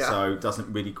class, so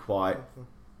doesn't really quite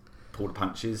pull the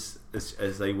punches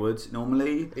as they would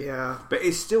normally. Yeah. But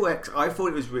it's still I thought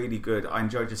it was really good. I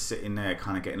enjoyed just sitting there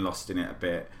kind of getting lost in it a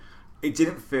bit. It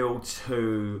didn't feel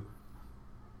too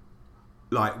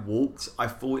like walked. I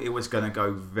thought it was going to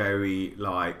go very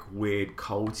like weird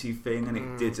culty thing, and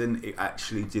it didn't. It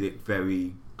actually did it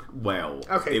very well.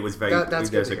 Okay. It was very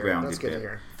there's a grounded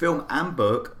bit. Film and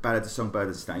book, Ballad of Songbird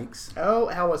and Snakes. Oh,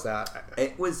 how was that?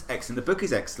 It was excellent. The book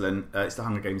is excellent. It's the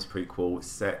Hunger Games prequel. It's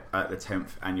set at the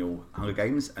 10th annual Hunger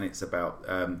Games, and it's about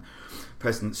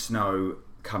President Snow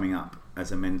coming up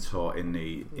as a mentor in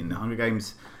the Hunger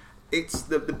Games. It's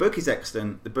the book is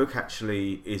excellent. The book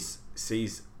actually it's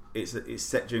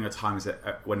set during a time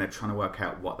when they're trying to work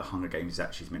out what the Hunger Games is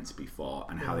actually meant to be for,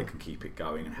 and how they can keep it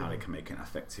going, and how they can make an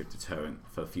effective deterrent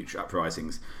for future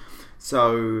uprisings.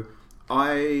 So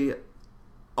I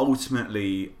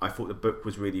thought the book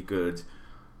was really good.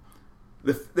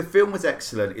 The film was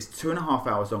excellent. It's 2.5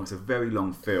 hours long. It's a very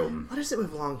long film. What is it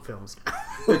with long films?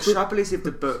 The trouble is, if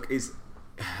the book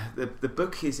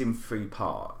is in 3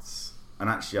 parts, and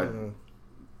actually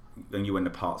I knew when the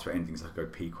parts were ending, so I could go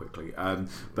pee quickly.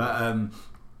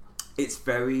 It's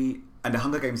very, and the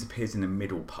Hunger Games appears in the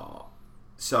middle part,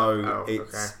 so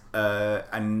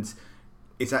and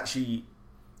it's actually.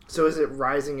 So is it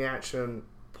rising action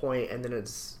point, and then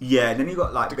it's and then you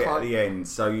got like a bit at the end.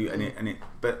 So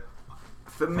but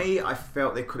for me, I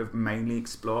felt they could have mainly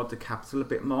explored the capital a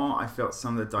bit more. I felt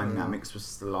some of the dynamics were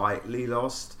slightly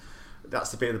lost.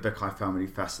 That's the bit of the book I found really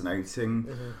fascinating.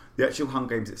 The actual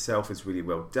Hunger Games itself is really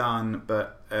well done,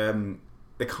 but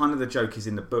the joke is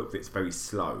in the book that it's very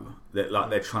slow. That like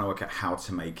they're trying to work out how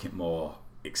to make it more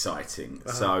exciting.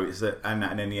 So and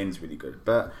then the end's really good.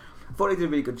 But I thought they did a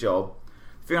really good job.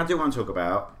 The thing I do want to talk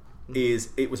about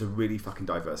is it was a really fucking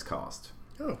diverse cast.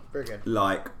 Oh, very good.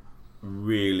 Like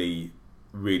really,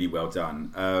 really well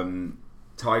done.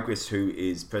 Tigris, who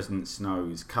is President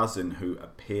Snow's cousin, who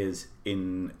appears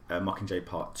in Mockingjay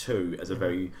Part 2 as a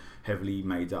very heavily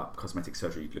made up cosmetic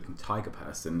surgery looking tiger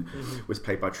person, was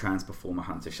played by trans performer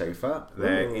Hunter Schafer.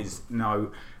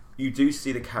 You do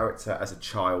see the character as a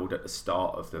child at the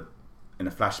start in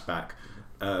a flashback.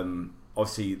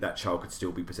 Obviously that child could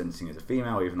still be presenting as a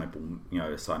female, even though born,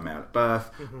 assigned male at birth,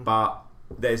 but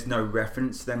there's no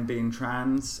reference to them being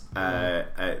trans.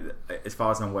 As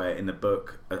far as I'm aware, in the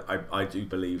book, I do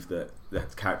believe that the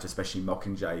character, especially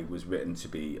Mockingjay, was written to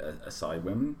be a cis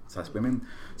women. So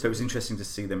it was interesting to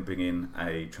see them bring in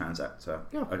a trans actor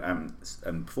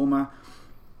and performer.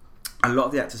 A lot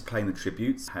of the actors playing the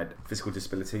tributes had physical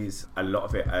disabilities. A lot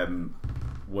of it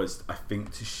was, I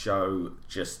think, to show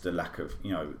just the lack of,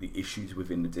 the issues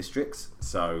within the districts.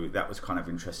 So that was kind of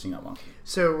interesting, that one.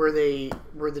 So were the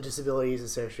disabilities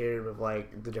associated with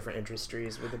like the different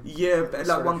industries? With the, yeah, but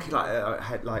like one kid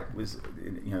had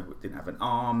didn't have an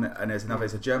arm, and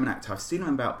there's a German actor I've seen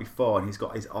him about before, and he's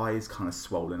got his eyes kind of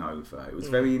swollen over. It was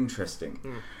very interesting.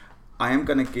 I am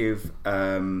going to give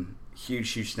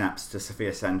huge snaps to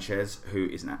Sophia Sanchez, who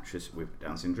is an actress with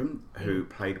Down syndrome, who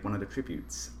played one of the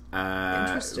tributes.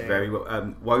 Interesting. Very well.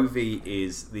 Wovi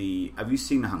is the. Have you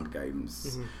seen The Hunger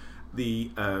Games?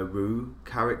 The Rue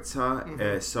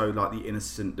character, so like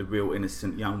the real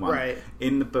innocent young one. Right.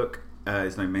 In the book,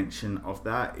 there's no mention of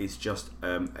that. It's just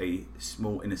a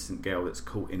small innocent girl that's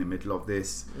caught in the middle of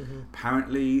this.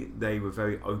 Apparently, they were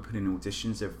very open in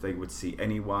auditions if they would see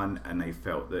anyone, and they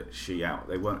felt that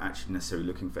they weren't actually necessarily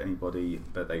looking for anybody,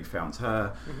 but they found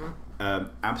her.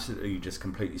 Absolutely, just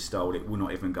completely stole it. Will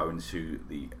not even go into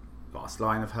the last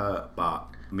line of her, but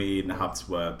me and the Hubs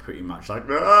were pretty much like,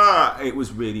 ah! It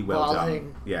was really well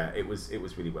done. Yeah, it was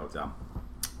really well done.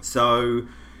 So,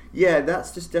 yeah,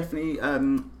 that's just definitely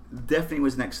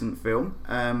was an excellent film.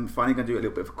 Finally going to do a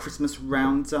little bit of a Christmas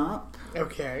roundup.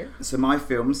 Okay. So my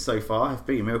films so far have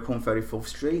been Miracle on 34th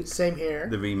Street. Same here.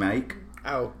 The remake.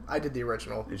 Oh, I did the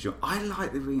original. I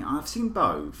like the remake. I've seen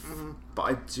both, but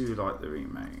I do like the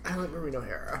remake. I like Maureen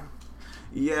O'Hara.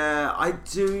 Yeah, I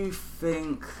do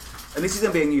think... And this is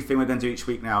going to be a new thing we're going to do each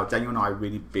week now. Daniel and I are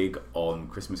really big on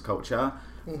Christmas culture.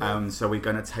 So we're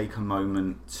going to take a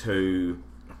moment to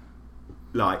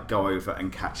go over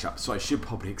and catch up. So I should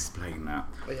probably explain that.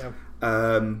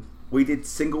 Yeah. We did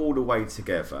Single All the Way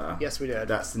Together. Yes, we did.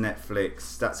 That's the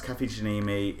Netflix. That's Kathy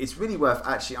Janimi. It's really worth...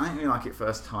 Actually, I didn't really like it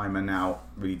first time, and now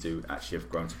really do actually have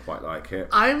grown to quite like it.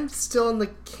 I'm still in the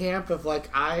camp of,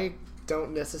 I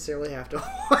don't necessarily have to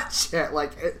watch it.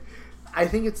 I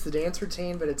think it's the dance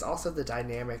routine, but it's also the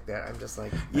dynamic that I'm just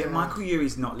like... Yeah, Michael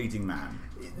Urie's not leading man.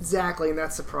 Exactly, and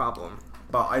that's the problem.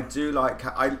 But I do like...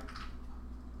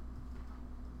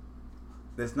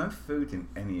 There's no food in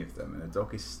any of them, and the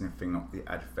dog is sniffing up the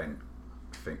Advent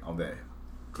thing on there.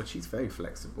 But she's very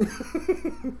flexible.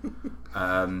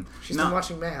 She's been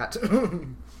watching Matt.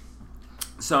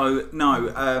 So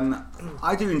no,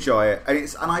 I do enjoy it,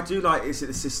 and I do like. Is it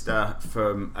the sister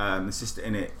from the sister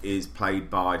in it is played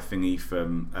by Thingy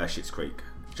from Schitt's Creek,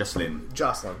 Jocelyn.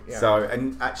 Yeah. So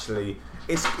and actually,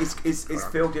 it's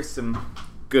filled with some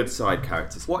good side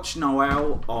characters. Watch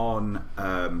Noelle on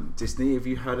Disney. Have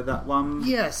you heard of that one?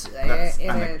 Yes,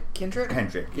 Anna Kendrick.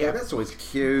 Yeah, that's always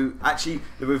cute. Actually,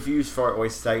 the reviews for it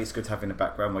always say it's good to have in the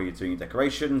background while you're doing your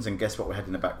decorations. And guess what we had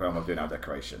in the background while doing our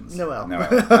decorations? Noelle.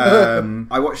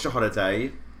 I watched The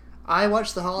Holiday. I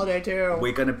watched The Holiday too.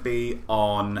 We're going to be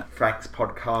on Frank's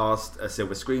podcast,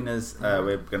 Silver Screeners.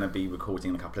 We're going to be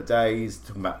recording in a couple of days,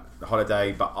 talking about The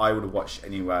Holiday, but I would have watched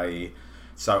anyway.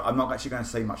 So I'm not actually going to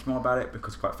say much more about it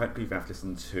because, quite frankly, you have to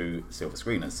listen to Silver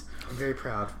Screeners. I'm very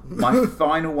proud. My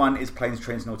final one is Planes,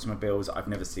 Trains and Automobiles. I've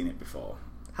never seen it before.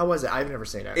 How was it? I've never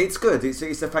seen it. It's good. It's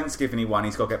a Thanksgiving-y one.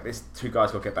 Two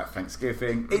guys got to get back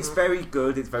Thanksgiving. It's very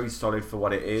good. It's very solid for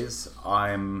what it is.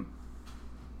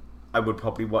 I would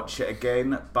probably watch it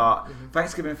again, but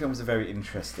Thanksgiving films are very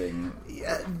interesting.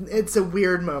 Yeah, it's a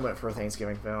weird moment for a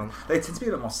Thanksgiving film. They tend to be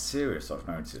a lot more serious, I've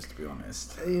noticed, to be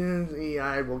honest. Yeah,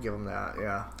 I will give them that,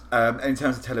 yeah. In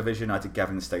terms of television, I did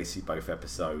Gavin and Stacey, both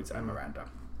episodes, and Miranda.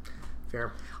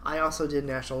 Fair. I also did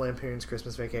National Lampoon's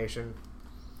Christmas Vacation.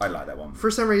 I like that one.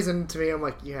 For some reason, to me, I'm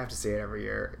like, you have to see it every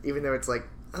year, even though it's like,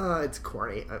 it's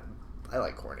corny. I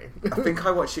like corny. I think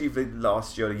I watched it either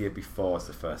last year or the year before was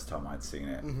the first time I'd seen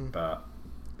it. But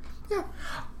yeah.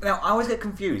 Now, I always get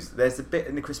confused. There's a bit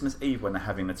in the Christmas Eve when they're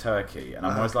having the turkey, and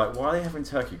I'm always like, why are they having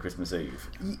turkey Christmas Eve?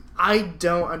 I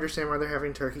don't understand why they're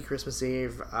having turkey Christmas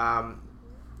Eve. Well,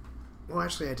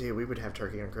 actually, I do. We would have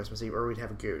turkey on Christmas Eve, or we'd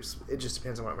have a goose. It just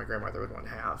depends on what my grandmother would want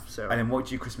to have. So. And then what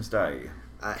do you Christmas Day?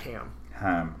 Ham.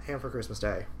 Ham for Christmas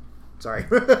Day. Sorry.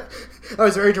 I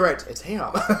was very direct. It's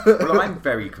ham. Well, I'm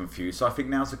very confused, so I think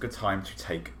now's a good time to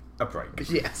take a break.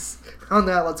 Yes. On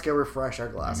that, let's go refresh our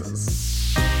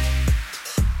glasses.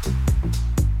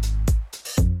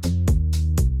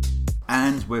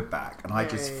 And we're back. And I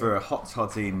just threw a hot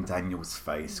toddy in Daniel's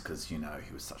face because, he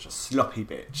was such a sloppy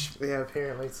bitch. Yeah,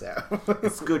 apparently so.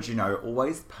 It's good,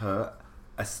 always put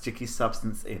a sticky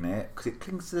substance in it because it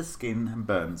clings to the skin and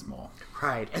burns more.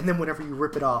 Right, and then whenever you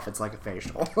rip it off, it's like a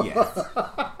facial. Yes.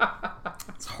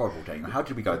 It's horrible, Daniel. How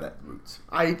did we go that route?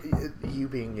 You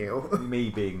being you.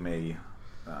 Me being me.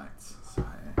 Right. So,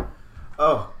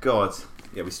 oh, God.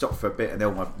 Yeah, we stopped for a bit and then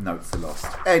all my notes are lost.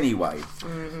 Anyway.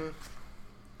 The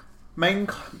main...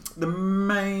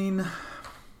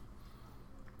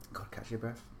 God, catch Take a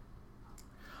breath.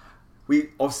 We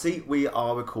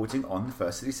are recording on the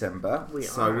 1st of December. We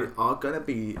are going to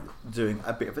be doing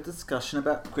a bit of a discussion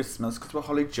about Christmas because we're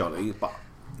holly jolly. But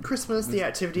Christmas, the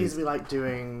activities we like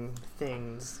doing,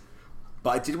 things.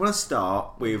 But I did want to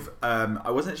start with, I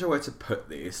wasn't sure where to put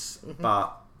this,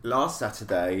 but last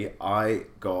Saturday I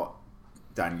got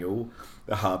Daniel,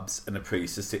 the Hubs, and the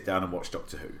Priest to sit down and watch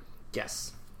Doctor Who.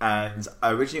 Yes. And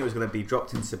originally it was going to be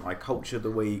dropped into my culture of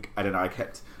the week, and then I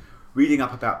kept reading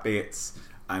up about bits,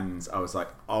 and I was like,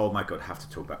 oh my god, I have to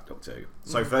talk about Doctor Who.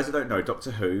 So for those who don't know,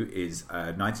 Doctor Who is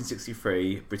a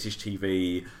 1963 British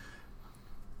TV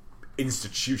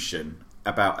institution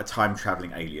about a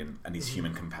time-travelling alien and his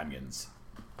human companions.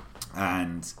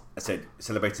 And I said,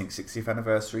 celebrating 60th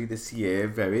anniversary this year,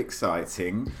 very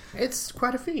exciting. It's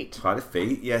quite a feat. Quite a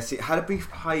feat, yes. It had a brief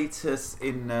hiatus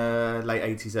in late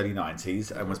 80s, early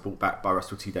 90s, and was brought back by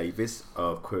Russell T Davies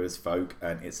of Queer as Folk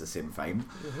and It's a Sin fame.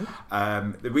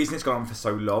 The reason it's gone on for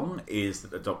so long is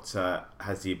that the Doctor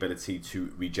has the ability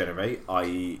to regenerate,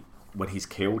 i.e., when he's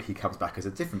killed, he comes back as a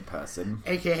different person,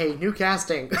 aka new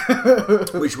casting,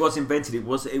 which was invented. It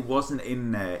wasn't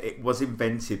in there. It was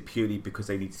invented purely because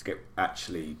they needed to get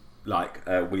actually like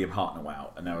William Hartnell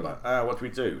out, and they were like, "What do we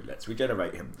do? Let's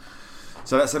regenerate him."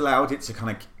 So that's allowed it to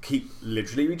kind of keep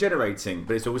literally regenerating,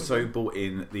 but it's also brought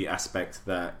in the aspect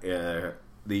that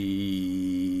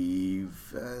the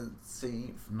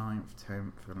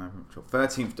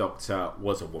 13th Doctor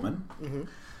was a woman.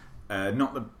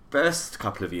 Not the best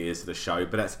couple of years of the show,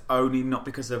 but that's only not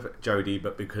because of Jodie,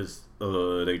 but because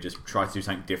they just tried to do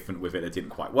something different with it that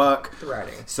didn't quite work. The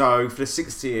writing. So for the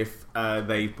 60th,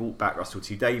 they brought back Russell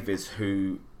T Davies,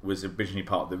 who was originally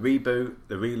part of the reboot,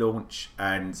 the relaunch,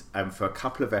 and for a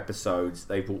couple of episodes,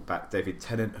 they brought back David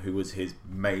Tennant, who was his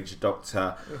major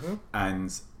Doctor,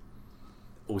 and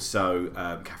also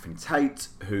Catherine Tate,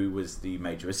 who was the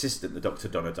major assistant, the Dr.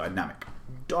 Donna Dynamic.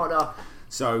 Donna.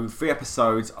 So 3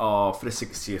 episodes are, for the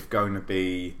 60th, going to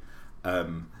be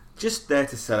just there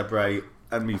to celebrate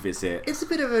and revisit. It's a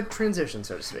bit of a transition,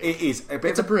 so to speak. It is.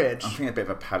 It's a bridge. I think a bit of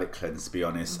a palate cleanse, to be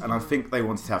honest. And I think they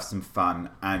wanted to have some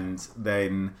fun. And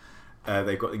then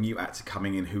they've got the new actor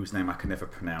coming in, whose name I can never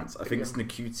pronounce. I think it's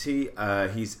Ncuti.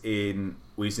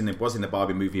 Was in the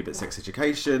Barbie movie, but Sex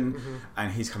Education.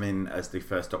 And he's come in as the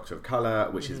first Doctor of Colour,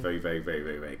 which is very, very, very,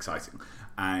 very, very exciting.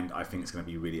 And I think it's going to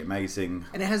be really amazing.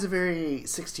 And it has a very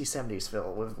 60s, 70s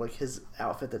feel with like his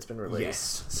outfit that's been released.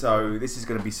 Yes. So this is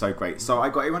going to be so great. So I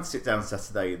got everyone to sit down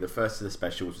Saturday. The first of the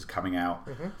specials was coming out.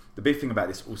 The big thing about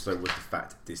this also was the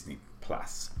fact Disney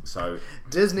Plus. So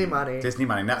Disney money. Disney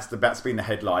money. That's been the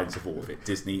headlines of all of it.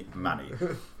 Disney money.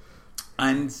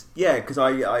 And yeah, because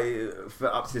I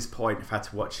for up to this point have had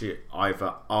to watch it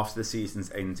either after the season's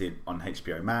ended on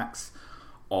HBO Max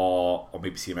or on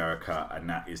BBC America, and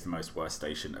that is the most worst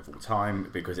station of all time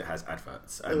because it has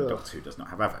adverts, and Doctor Who does not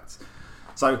have adverts.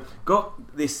 So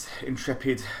got this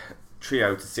intrepid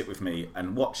trio to sit with me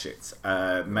and watch it,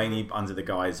 mainly under the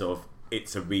guise of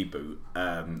it's a reboot.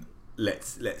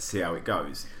 Let's see how it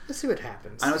goes. Let's see what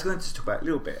happens. And I was going to just talk about it a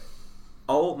little bit.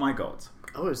 Oh my god!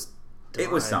 It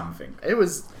was something.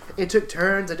 It took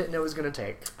turns I didn't know it was going to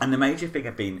take. And the major thing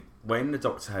had been, when the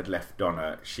Doctor had left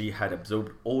Donna, she had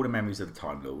absorbed all the memories of the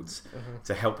Time Lords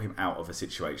to help him out of a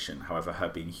situation. However, her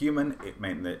being human, it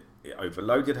meant that it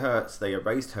overloaded her, so they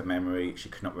erased her memory. She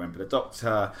could not remember the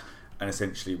Doctor, and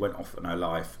essentially went off on her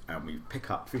life. And we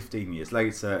pick up 15 years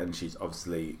later, and she's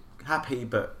obviously happy,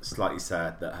 but slightly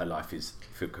sad that her life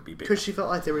could be bigger. Because she felt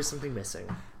like there was something missing.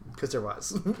 Because there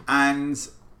was. And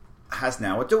has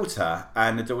now a daughter,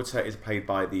 and the daughter is played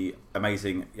by the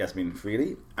amazing Yasmin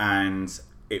Freely, and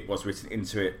it was written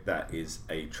into it that is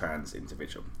a trans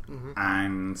individual.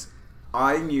 And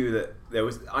I knew that there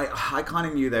was I kind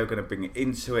of knew they were going to bring it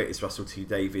into it. It's Russell T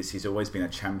Davies. He's always been a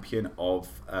champion of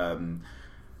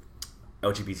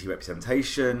LGBT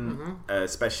representation,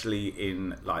 especially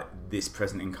in like this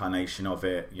present incarnation of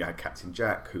it. You had Captain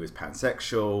Jack, who is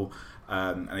pansexual,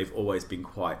 and they've always been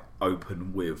quite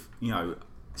open with,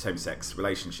 same-sex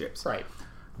relationships. Right.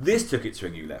 This took it to a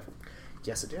new level.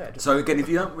 Yes, it did. So again, if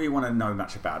you don't really want to know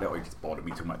much about it, or you just bored of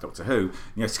me talking about Doctor Who,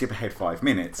 skip ahead 5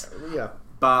 minutes. Yeah.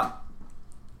 But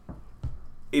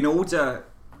in order,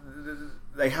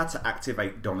 they had to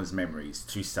activate Donna's memories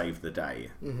to save the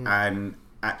day, and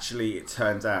actually, it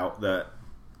turned out that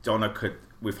Donna could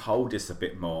withhold this a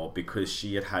bit more because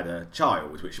she had a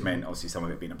child, which meant obviously some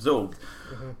of it being absorbed,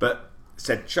 but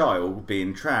said child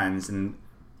being trans and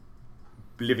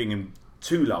living in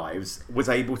 2 lives was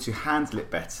able to handle it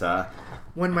better.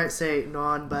 One might say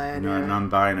non-binary.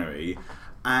 Non-binary,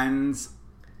 and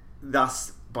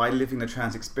thus by living the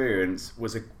trans experience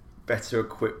was a better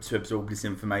equipped to absorb this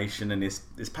information and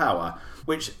this power,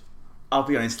 which, I'll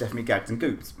be honest, left me gagged and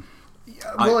gooped.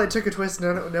 Yeah, well, it took a twist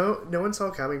no one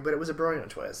saw coming, but it was a brilliant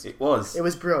twist. It was. It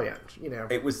was brilliant, you know.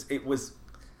 It was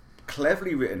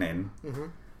cleverly written in,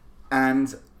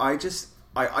 and I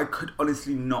could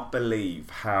honestly not believe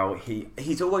how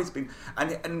he's always been,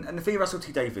 and the thing with Russell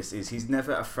T Davies is he's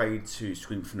never afraid to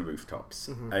scream from the rooftops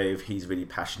if he's really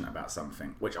passionate about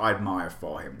something, which I admire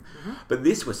for him. But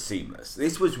this was seamless.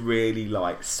 This was really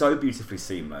like so beautifully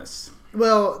seamless.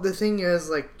 Well, the thing is,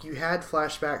 like, you had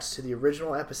flashbacks to the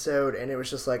original episode, and it was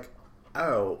just like,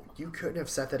 oh, you couldn't have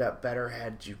set that up better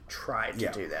had you tried to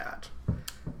do that.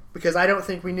 Because I don't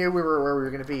think we knew where we were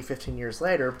going to be 15 years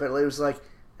later, but it was like,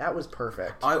 that was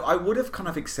perfect. I would have kind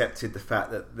of accepted the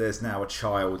fact that there's now a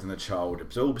child and the child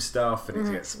absorbs stuff and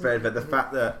it gets spread, but the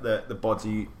fact that the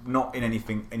body, not in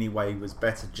any way, was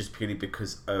better just purely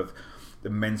because of the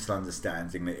mental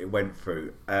understanding that it went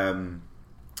through.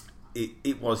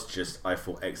 It was just, I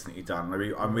thought, excellently done.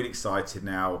 I'm really excited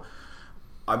now.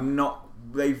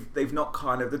 They've not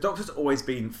kind of, the Doctor's always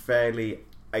been fairly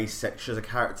asexual as a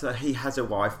character. He has a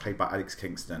wife played by Alex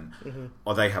Kingston,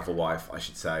 or they have a wife, I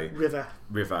should say, River,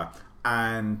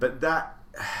 but that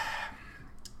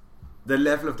the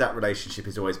level of that relationship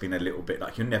has always been a little bit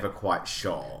like you're never quite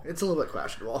sure. It's a little bit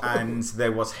questionable. And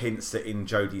there was hints that in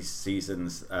Jodie's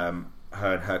seasons, her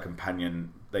and her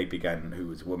companion, they began, who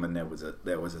was a woman, there was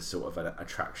a sort of an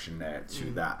attraction there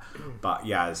to that. But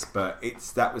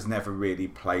that was never really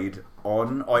played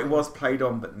on, or it was played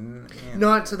on, but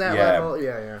not to that level.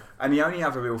 Yeah. And the only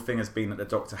other real thing has been that the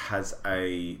Doctor has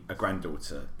a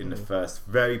granddaughter in the first,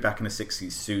 very back in the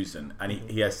 60s, Susan, and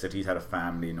he has said he's had a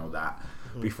family and all that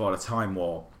before the Time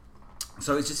War.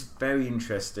 So it's just very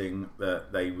interesting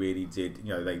that they really did,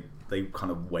 you know, they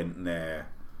kind of went there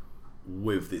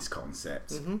with this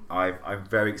concept. I'm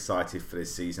very excited for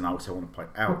this season. I also want to point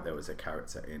out there was a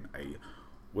character in a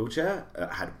wheelchair,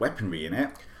 had weaponry in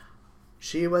it.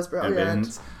 She was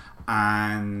brilliant.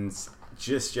 And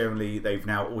just generally, they've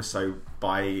now also,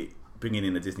 by bringing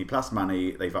in the Disney Plus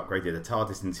money, they've upgraded the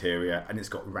TARDIS interior, and it's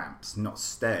got ramps, not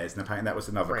stairs. And apparently that was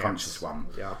another conscious one.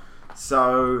 Yeah.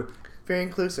 So very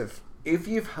inclusive. If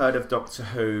you've heard of Doctor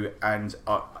Who, and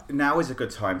now is a good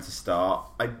time to start.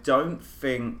 I don't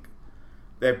think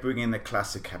they're bringing the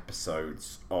classic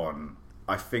episodes on.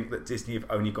 I think that Disney have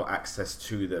only got access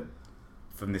to them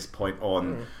from this point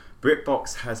on.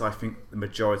 BritBox has, I think, the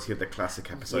majority of the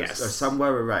classic episodes. Yes. So some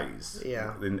were erased.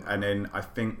 Yeah. And then I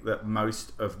think that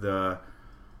most of the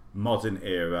modern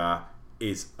era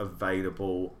is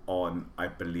available on, I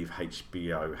believe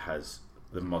HBO has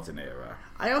the modern era.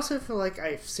 I also feel like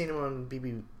I've seen them on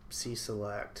BBC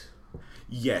Select.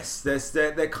 Yes,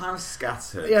 they're kind of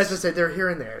scattered. Yeah, I was just say they're here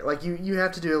and there. Like you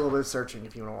have to do a little bit of searching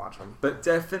if you want to watch them. But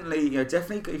definitely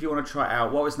if you want to try it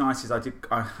out. What was nice is I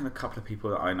had a couple of people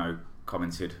that I know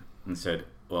commented and said,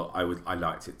 "Well, I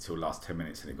liked it till the last 10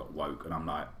 minutes and it got woke," and I'm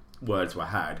like, words were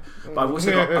had. But I've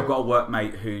also got a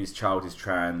workmate whose child is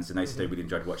trans, and they said they really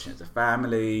enjoyed watching it as a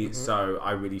family. So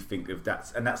I really think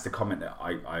that's the comment that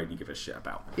I only give a shit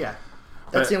about. Yeah.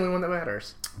 That's the only one that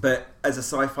matters. But as a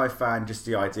sci-fi fan, just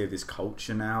the idea of this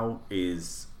culture now it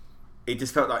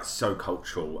just felt like so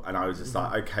cultural, and I was just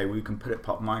like, okay, we can put it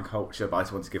part of my culture, but I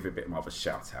just want to give it a bit more of a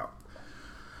shout out.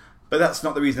 But that's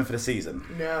not the reason for the season.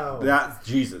 No. That's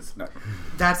Jesus. No.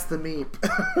 That's the Meep.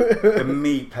 The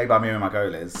Meep, played by Miriam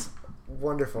Margolyes.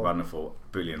 Wonderful.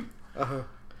 Brilliant.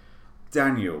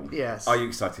 Daniel, yes. Are you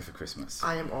excited for Christmas?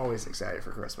 I am always excited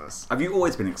for Christmas. Have you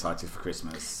always been excited for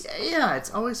Christmas? Yeah, it's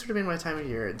always sort of been my time of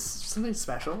year. It's something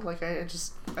special. Like, I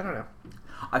don't know.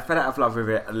 I fell out of love with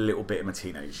it a little bit in my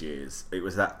teenage years. It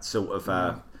was that sort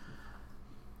of,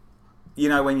 you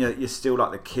know, when you're still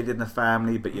like the kid in the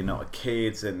family, but you're not a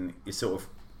kid, and you're sort of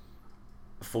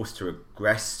forced to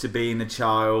regress to being a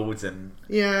child. And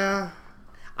yeah,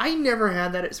 I never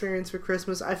had that experience with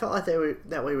Christmas. I felt like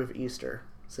that way with Easter.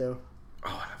 So. Oh,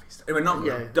 I love Easter. We're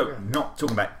not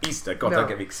talking about Easter. God, don't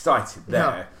get me excited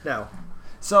there. No.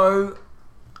 So,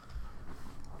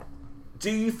 do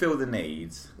you feel the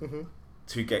need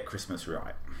to get Christmas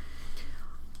right?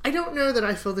 I don't know that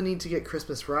I feel the need to get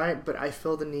Christmas right, but I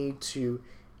feel the need to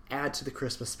add to the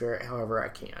Christmas spirit however I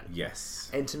can.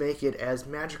 Yes. And to make it as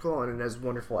magical and as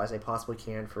wonderful as I possibly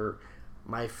can for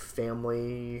my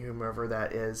family, whomever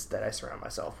that is that I surround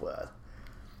myself with.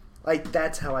 Like,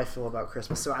 that's how I feel about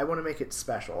Christmas. So I want to make it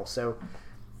special. So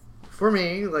for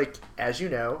me, like, as you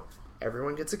know,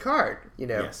 everyone gets a card, you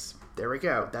know. Yes. There we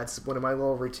go. That's one of my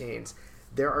little routines.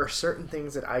 There are certain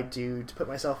things that I do to put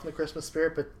myself in the Christmas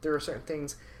spirit, but there are certain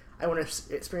things I want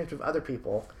to experience with other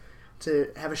people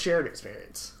to have a shared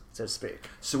experience. so to speak.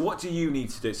 So what do you need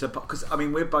to do? So, because I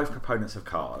mean, we're both proponents of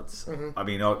cards. Mm-hmm. I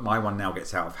mean, my one now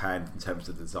gets out of hand in terms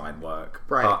of design work.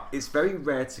 Right. But it's very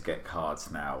rare to get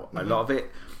cards now. A lot of it,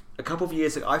 a couple of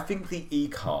years ago, I think the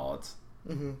e-card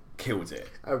killed it.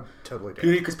 Oh, totally did.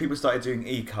 Purely because people started doing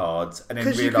e-cards and then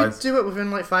Because you realised... could do it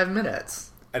within like 5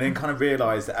 minutes. And then kind of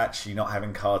realised that actually not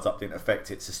having cards up didn't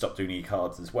affect it, so stop doing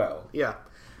e-cards as well. Yeah.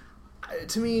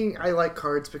 To me, I like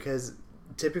cards because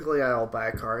typically I'll buy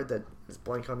a card that is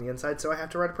blank on the inside, so I have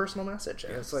to write a personal message.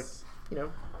 And it's like,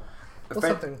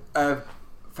 something. A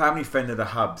family friend of the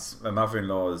Hubs, my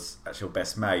mother-in-law's actual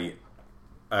best mate,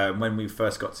 when we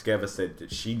first got together, said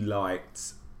that she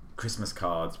liked Christmas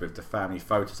cards with the family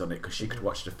photos on it because she could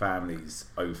watch the families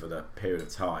over the period of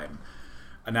time.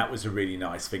 And that was a really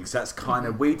nice thing. So that's kind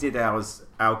of... We did our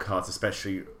cards,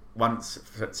 especially once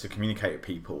to communicate with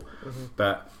people.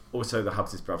 But also the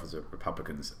Hubs' brothers are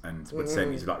Republicans and would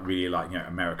send these really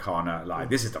Americana,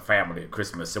 this is the family at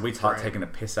Christmas. So we started taking a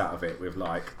piss out of it with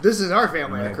this is our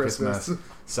family at Christmas.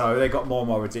 So they got more and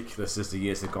more ridiculous as the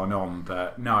years have gone on.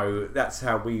 But no, that's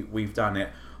how we've done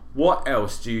it. What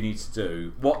else do you need to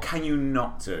do? What can you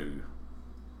not do?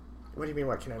 What do you mean?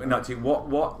 What can I not do?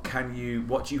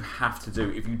 What do you have to do?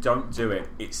 If you don't do it,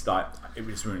 it's like it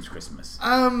just ruins Christmas.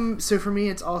 So for me,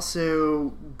 it's also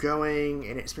going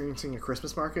and experiencing a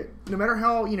Christmas market. No matter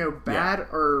how bad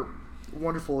or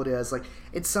wonderful it is, like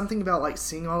it's something about like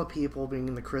seeing all the people being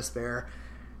in the crisp air,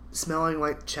 smelling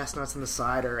like chestnuts in the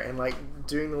cider, and like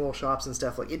doing the little shops and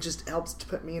stuff. Like it just helps to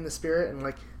put me in the spirit, and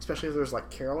like especially if there's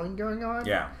like caroling going on.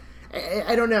 Yeah.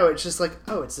 I don't know. It's just like,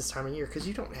 oh, it's this time of year because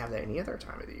you don't have that any other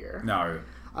time of the year. No.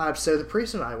 So the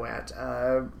priest and I went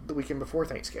the weekend before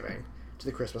Thanksgiving to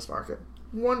the Christmas market.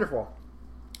 Wonderful.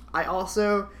 I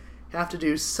also have to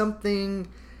do something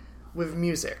with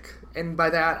music, and by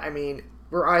that I mean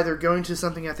we're either going to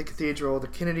something at the cathedral, the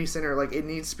Kennedy Center. Like it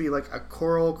needs to be like a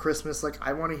choral Christmas. Like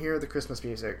I want to hear the Christmas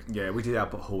music. Yeah, we did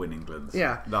Albert Hall in England.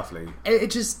 Yeah, lovely.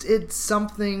 It's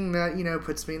something that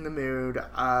puts me in the mood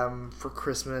for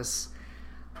Christmas.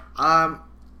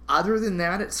 Other than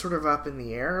that, it's sort of up in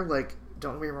the air. Like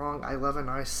don't get me wrong, I love a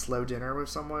nice slow dinner with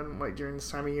someone like during this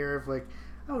time of year of like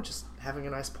just having a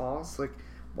nice pause. Like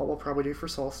what we'll probably do for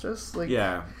solstice. Like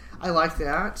yeah, I like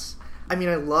that. I mean,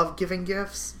 I love giving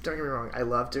gifts. Don't get me wrong. I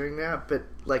love doing that. But,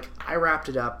 like, I wrapped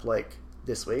it up, like,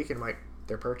 this week, and, like,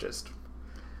 they're purchased.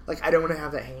 Like, I don't want to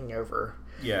have that hanging over.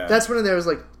 Yeah. That's one of those,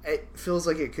 like, it feels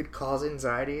like it could cause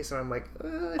anxiety. So I'm like,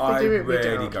 I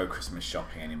rarely go Christmas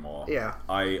shopping anymore. Yeah.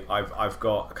 I've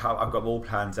got them all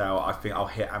planned out. I think I'll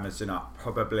hit Amazon up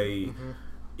probably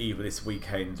either this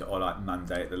weekend or, like,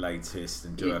 Monday at the latest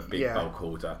and do a big bulk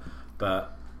order.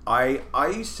 But I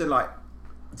used to, like...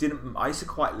 I used to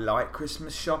quite like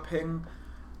Christmas shopping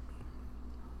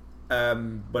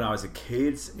when I was a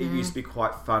kid. It used to be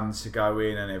quite fun to go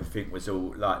in and everything was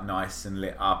all like nice and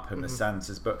lit up and the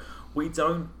Santas, but we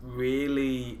don't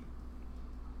really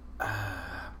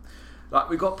like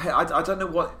we got I don't know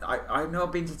what I know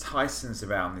I've been to Tyson's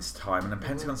around this time and the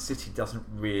Pentagon City doesn't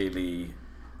really.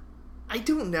 I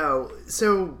don't know.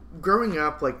 So growing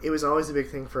up, like it was always a big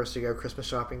thing for us to go Christmas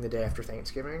shopping the day after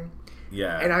Thanksgiving.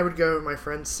 Yeah. And I would go with my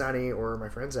friend Sonny or my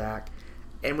friend Zach,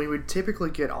 and we would typically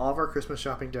get all of our Christmas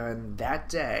shopping done that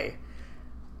day.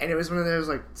 And it was one of those,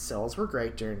 like, sales were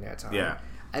great during that time. Yeah.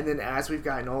 And then as we've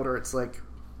gotten older, it's, like,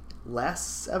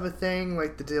 less of a thing.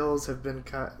 Like, the deals have been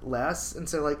cut less. And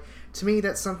so, like, to me,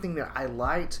 that's something that I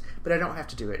liked, but I don't have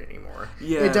to do it anymore.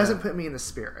 Yeah. It doesn't put me in the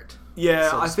spirit.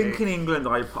 Yeah, I think in England,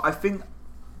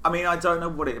 I mean, I don't know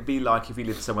what it'd be like if you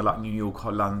lived somewhere like New York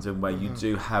or London where you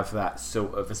do have that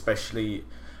sort of, especially,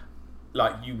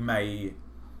 like, you may,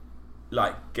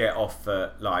 like, get off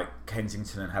at, like,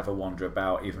 Kensington and have a wander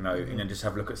about, even though, just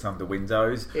have a look at some of the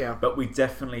windows. Yeah. But we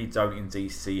definitely don't in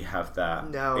DC have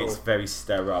that. No. It's very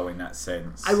sterile in that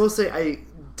sense. I will say, I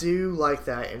do like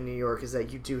that in New York, is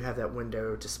that you do have that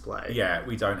window display. Yeah,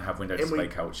 we don't have window display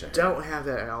culture here. Don't have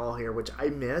that at all here, which I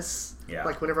miss. Yeah.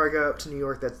 Like, whenever I go up to New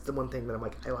York, that's the one thing that I'm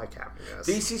like, I like having this.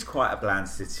 DC's quite a bland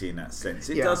city in that sense.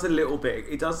 It does a little bit.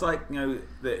 It does, like,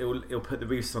 it'll put the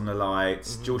roofs on the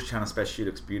lights. Georgetown especially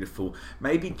looks beautiful.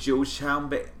 Maybe Georgetown,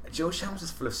 but Georgetown's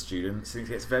just full of students. It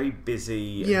gets very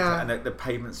busy. And the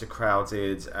pavements are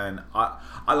crowded. And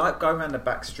I like going around the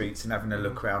back streets and having a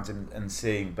look around and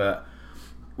seeing, but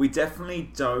we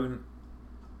definitely don't.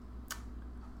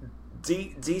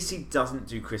 DC doesn't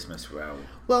do Christmas well.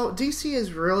 Well, DC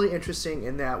is really interesting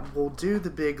in that we'll do the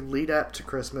big lead up to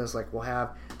Christmas. Like, we'll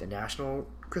have the National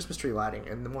Christmas tree lighting,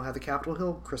 and then we'll have the Capitol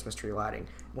Hill Christmas tree lighting.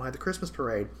 We'll have the Christmas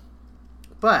parade.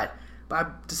 But by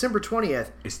December 20th,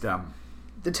 it's done.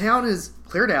 The town is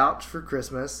cleared out for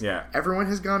Christmas. Yeah. Everyone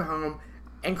has gone home.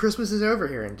 And Christmas is over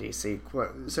here in DC,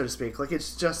 so to speak. Like,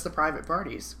 it's just the private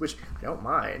parties, which I don't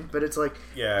mind, but it's like,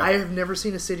 I have never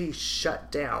seen a city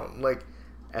shut down, like,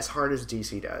 as hard as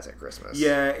DC does at Christmas.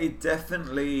 Yeah, it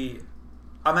definitely...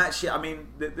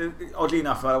 oddly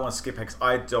enough, I don't want to skip it because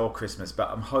I adore Christmas,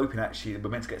 but I'm hoping actually we're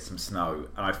meant to get some snow,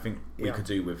 and I think we could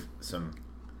do with some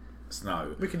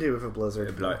snow. We could do with a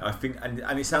blizzard. Like, I think,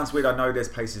 and it sounds weird. I know there's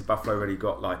places Buffalo already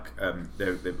got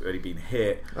they've already been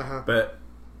hit, but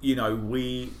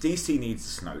DC needs a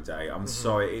snow day. I'm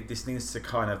sorry, this needs to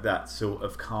kind of that sort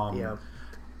of calm. Yeah,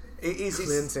 it is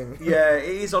cleansing. It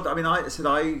is odd. I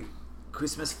mean,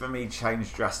 Christmas for me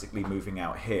changed drastically moving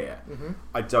out here.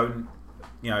 I don't.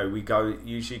 We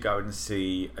usually go and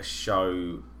see a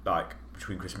show like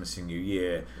between Christmas and New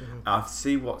Year. I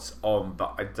see what's on,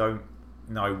 but I don't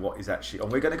know what is actually on.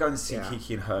 We're going to go and see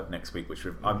Kiki and Herb next week, which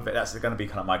that's going to be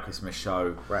kind of my Christmas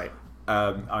show. Right.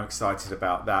 I'm excited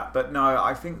about that. But no,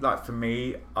 I think like for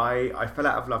me, I fell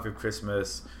out of love with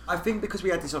Christmas. I think because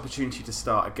we had this opportunity to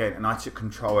start again, and I took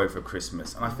control over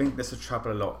Christmas. And I think there's a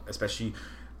trouble a lot, especially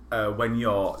when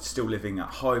you're still living at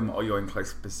home or you're in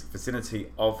close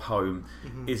vicinity of home,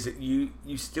 is that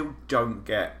you still don't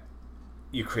get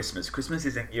your Christmas. Christmas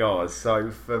isn't yours.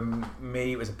 So for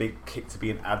me, it was a big kick to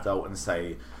be an adult and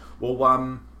say, well,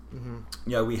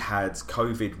 we had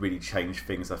COVID really changed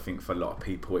things. I think for a lot of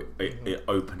people, it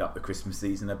opened up the Christmas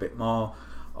season a bit more,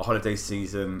 a holiday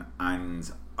season, and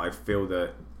I feel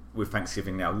that with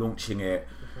Thanksgiving now launching it,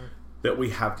 that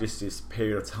we have just this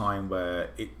period of time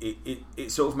where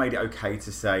it sort of made it okay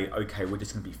to say, okay, we're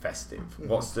just going to be festive.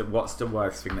 What's the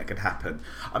worst thing that could happen?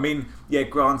 I mean, yeah,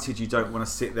 granted, you don't want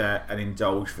to sit there and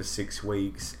indulge for 6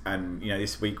 weeks, and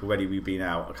this week already we've been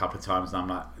out a couple of times, and I'm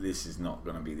like, this is not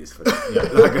going to be this for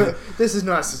this is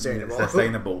not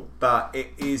sustainable. But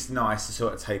it is nice to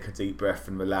sort of take a deep breath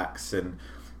and relax. And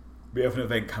we have an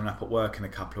event coming up at work in a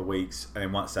couple of weeks, and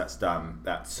then once that's done,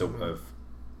 that's sort of.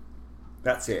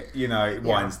 That's it. It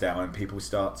winds down and people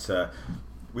start to...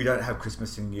 We don't have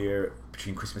Christmas and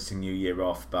between Christmas and New Year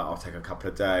off, but I'll take a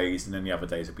couple of days, and then the other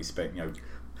days will be spent,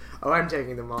 Oh, I'm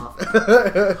taking them off.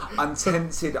 I'm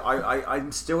tempted.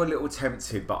 I'm still a little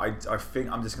tempted, but I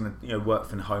think I'm just going to work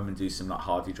from home and do some like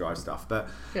Hardy Drive stuff. But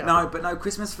no,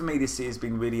 Christmas for me this year has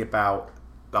been really about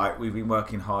like we've been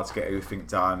working hard to get everything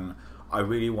done. I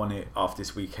really want it after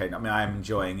this weekend. I mean, I am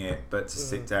enjoying it, but to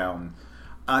sit down...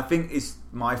 I think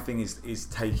my thing is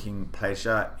taking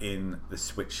pleasure in the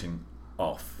switching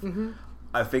off.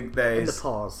 I think there's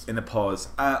in the pause.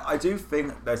 I do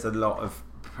think there's a lot of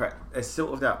there's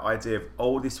sort of that idea of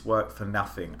all this work for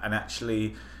nothing, and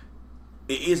actually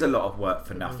it is a lot of work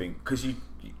for nothing because you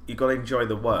got to enjoy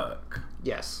the work.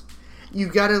 Yes. You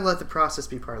got to let the process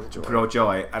be part of the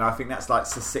joy. And I think that's like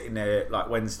sitting there like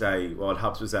Wednesday while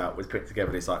Hubs was out, was putting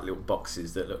together these like little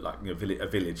boxes that look like a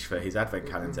village for his advent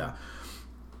calendar.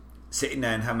 Sitting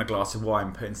there and having a glass of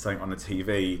wine, putting something on the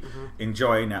TV,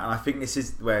 enjoying it. And I think this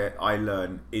is where I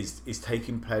learn is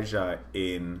taking pleasure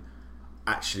in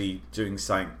actually doing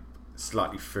something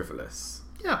slightly frivolous.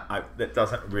 Yeah. That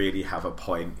doesn't really have a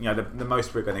point. The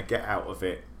most we're going to get out of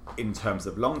it in terms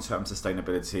of long-term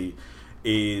sustainability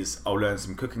is I'll learn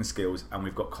some cooking skills and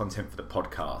we've got content for the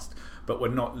podcast. But we're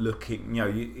not looking,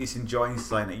 it's enjoying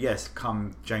saying that, yes,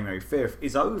 come January 5th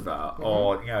is over,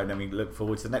 or, then we look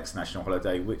forward to the next national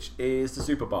holiday, which is the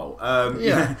Super Bowl.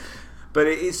 But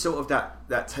it is sort of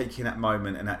that taking that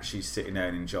moment and actually sitting there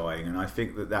and enjoying. And I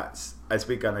think that's, as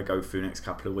we're going to go through the next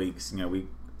couple of weeks, we're going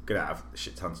to have a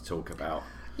shit ton to talk about.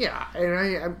 Yeah, and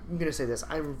I'm going to say this.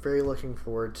 I'm very looking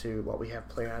forward to what we have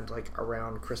planned, like,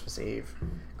 around Christmas Eve,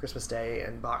 Christmas Day,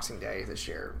 and Boxing Day this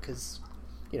year, because,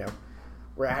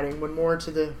 we're adding one more to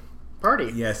the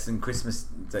party. Yes, and Christmas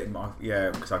Day,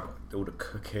 because I've got all the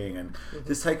cooking and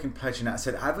just taking pleasure in that. I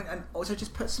said, and also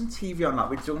just put some TV on. Like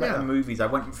we're talking about the movies. I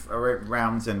went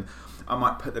around and I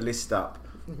might put the list up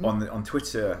on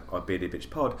Twitter or Bearded Bitch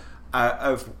Pod.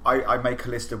 I make a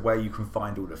list of where you can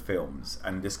find all the films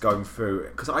and just going through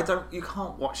because you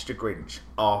can't watch The Grinch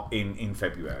in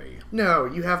February. No,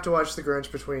 you have to watch The Grinch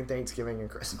between Thanksgiving and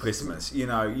Christmas.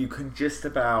 You can just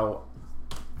about.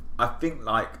 I think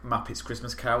like Muppets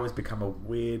Christmas Carol has become a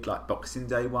weird like Boxing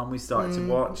Day one we started to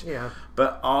watch. Yeah.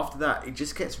 But after that, it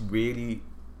just gets really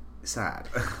sad.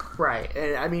 Right.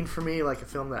 And I mean, for me, like a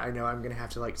film that I know I'm going to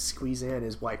have to like squeeze in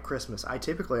is White Christmas. I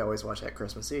typically always watch that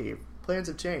Christmas Eve. Plans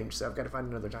have changed, so I've got to find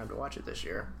another time to watch it this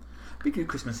year. We could do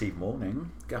Christmas Eve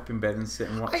morning. Get up in bed and sit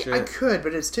and watch it. I could,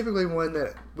 but it's typically one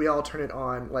that we all turn it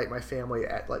on, like my family,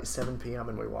 at like 7 p.m.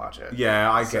 and we watch it.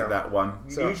 Yeah, I get that one.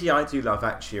 Usually I do Love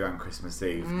Actually around Christmas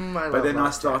Eve. But then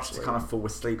I started to kind of fall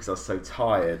asleep because I was so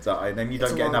tired. And then you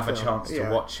don't get another chance to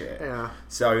watch it. Yeah.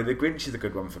 So The Grinch is a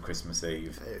good one for Christmas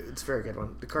Eve. It's a very good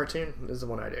one. The cartoon is the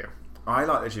one I do. I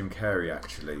like the Jim Carrey,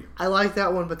 actually. I like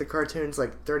that one, but the cartoon's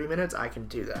like 30 minutes. I can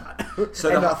do that. So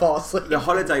and not fall asleep. The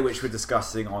holiday which we're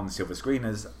discussing on Silver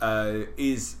Screeners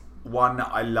is one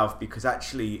that I love because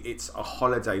actually it's a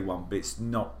holiday one, but it's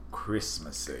not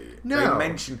Christmassy. No.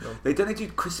 They don't do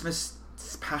Christmas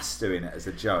pasta in it as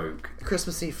a joke.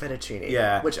 Christmas Eve fettuccine.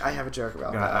 Yeah. Which I have a joke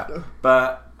about that.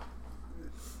 But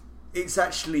it's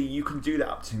actually, you can do that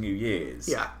up to New Year's.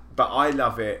 Yeah. But I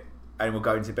love it. And we'll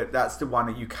go into, but that's the one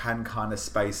that you can kind of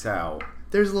space out.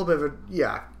 There's a little bit of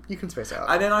you can space out.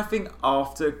 And then I think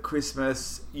after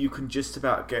Christmas, you can just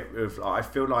about get rid of, I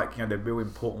feel like, the real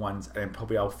important ones, and then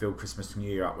probably I'll fill Christmas to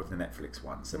New Year up with the Netflix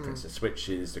ones. So Princess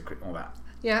Switches, all that.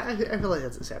 Yeah, I feel like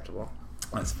that's acceptable.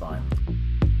 That's fine.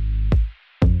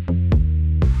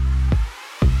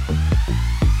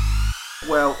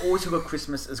 Well, all talk of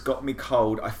Christmas has got me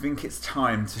cold. I think it's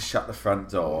time to shut the front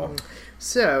door.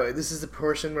 So, this is the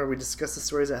portion where we discuss the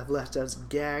stories that have left us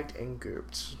gagged and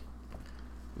gooped.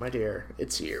 My dear,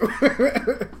 it's you.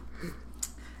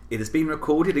 It has been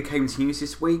recorded, it came to news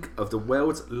this week, of the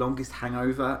world's longest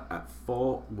hangover at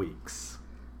 4 weeks.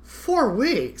 4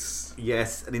 weeks?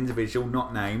 Yes, an individual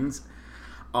not named,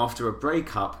 after a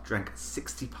breakup, drank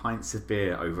 60 pints of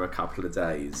beer over a couple of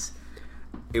days.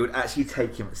 It would actually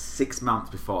take him 6 months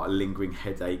before a lingering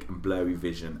headache and blurry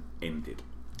vision ended.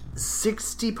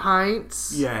 60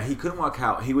 pints? Yeah, he couldn't work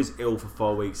out. He was ill for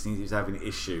 4 weeks and he was having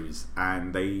issues,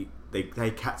 and they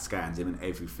CAT scanned him and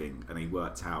everything, and he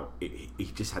worked out he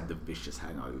just had the vicious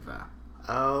hangover.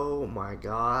 Oh my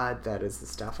god, that is the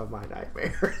stuff of my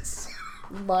nightmares.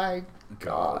 My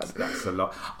god. That's a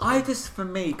lot. I just, for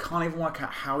me, can't even work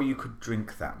out how you could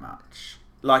drink that much.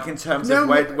 Like, in terms of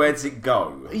where does it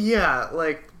go? Yeah,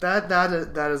 like,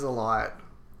 that is a lot.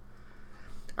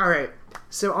 Alright,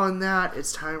 so on that,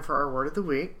 it's time for our word of the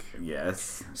week.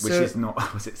 Yes, which is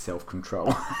not, was it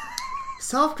self-control?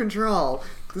 Self-control.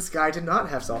 This guy did not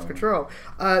have self-control.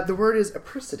 The word is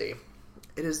apricity.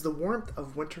 It is the warmth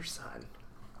of winter sun.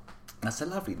 That's a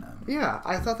lovely name. Yeah,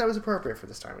 I thought that was appropriate for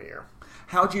this time of year.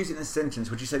 How would you use it in a sentence?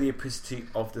 Would you say the apricity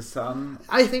of the sun?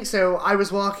 I think so. I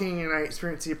was walking and I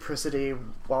experienced the apricity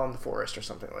while in the forest or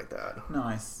something like that.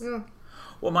 Nice. Yeah.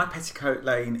 Well, my petticoat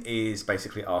lane is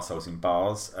basically arseholes in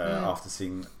bars. After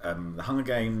seeing the Hunger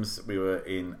Games, we were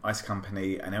in Ice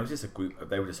Company, and there was just a group.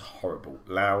 They were just horrible,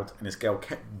 loud, and this girl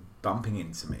kept bumping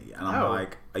into me, and I'm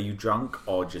like, "Are you drunk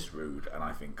or just rude?" And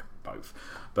I think both.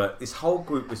 But this whole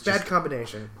group was just bad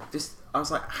combination. I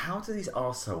was like, how do these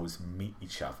arseholes meet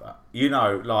each other?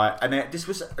 And this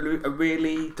was a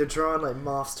really. They're drawn like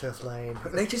moths to a flame.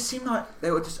 They just seemed like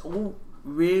they were just all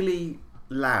really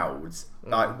loud,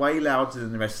 like way louder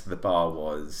than the rest of the bar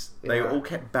was. They all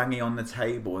kept banging on the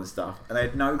table and stuff, and they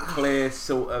had no clear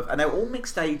sort of, and they were all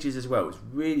mixed ages as well. It was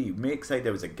really mixed.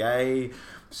 There was a gay,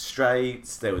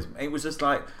 straights. It was just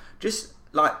like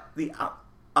the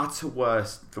utter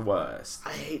worst, the worst.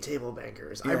 I hate table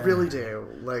bangers. Yeah. I really do.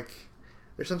 Like,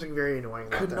 there's something very annoying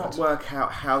about that. Could not work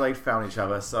out how they found each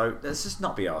other. So let's just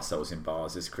not be arseholes in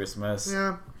bars this Christmas.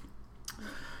 Yeah.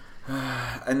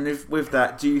 And with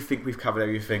that, do you think we've covered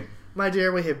everything? My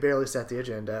dear, we have barely set the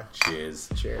agenda. Cheers.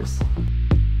 Cheers.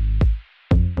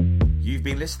 You've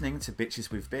been listening to Bitches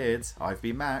with Beards. I've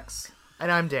been Max. And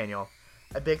I'm Daniel.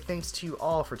 A big thanks to you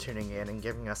all for tuning in and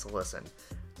giving us a listen.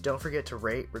 Don't forget to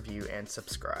rate, review, and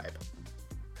subscribe.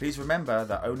 Please remember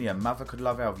that only a mother could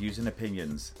love our views and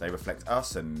opinions. They reflect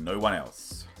us and no one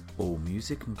else. All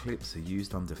music and clips are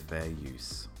used under fair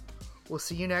use. We'll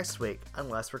see you next week,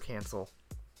 unless we're canceled.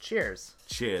 Cheers.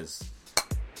 Cheers.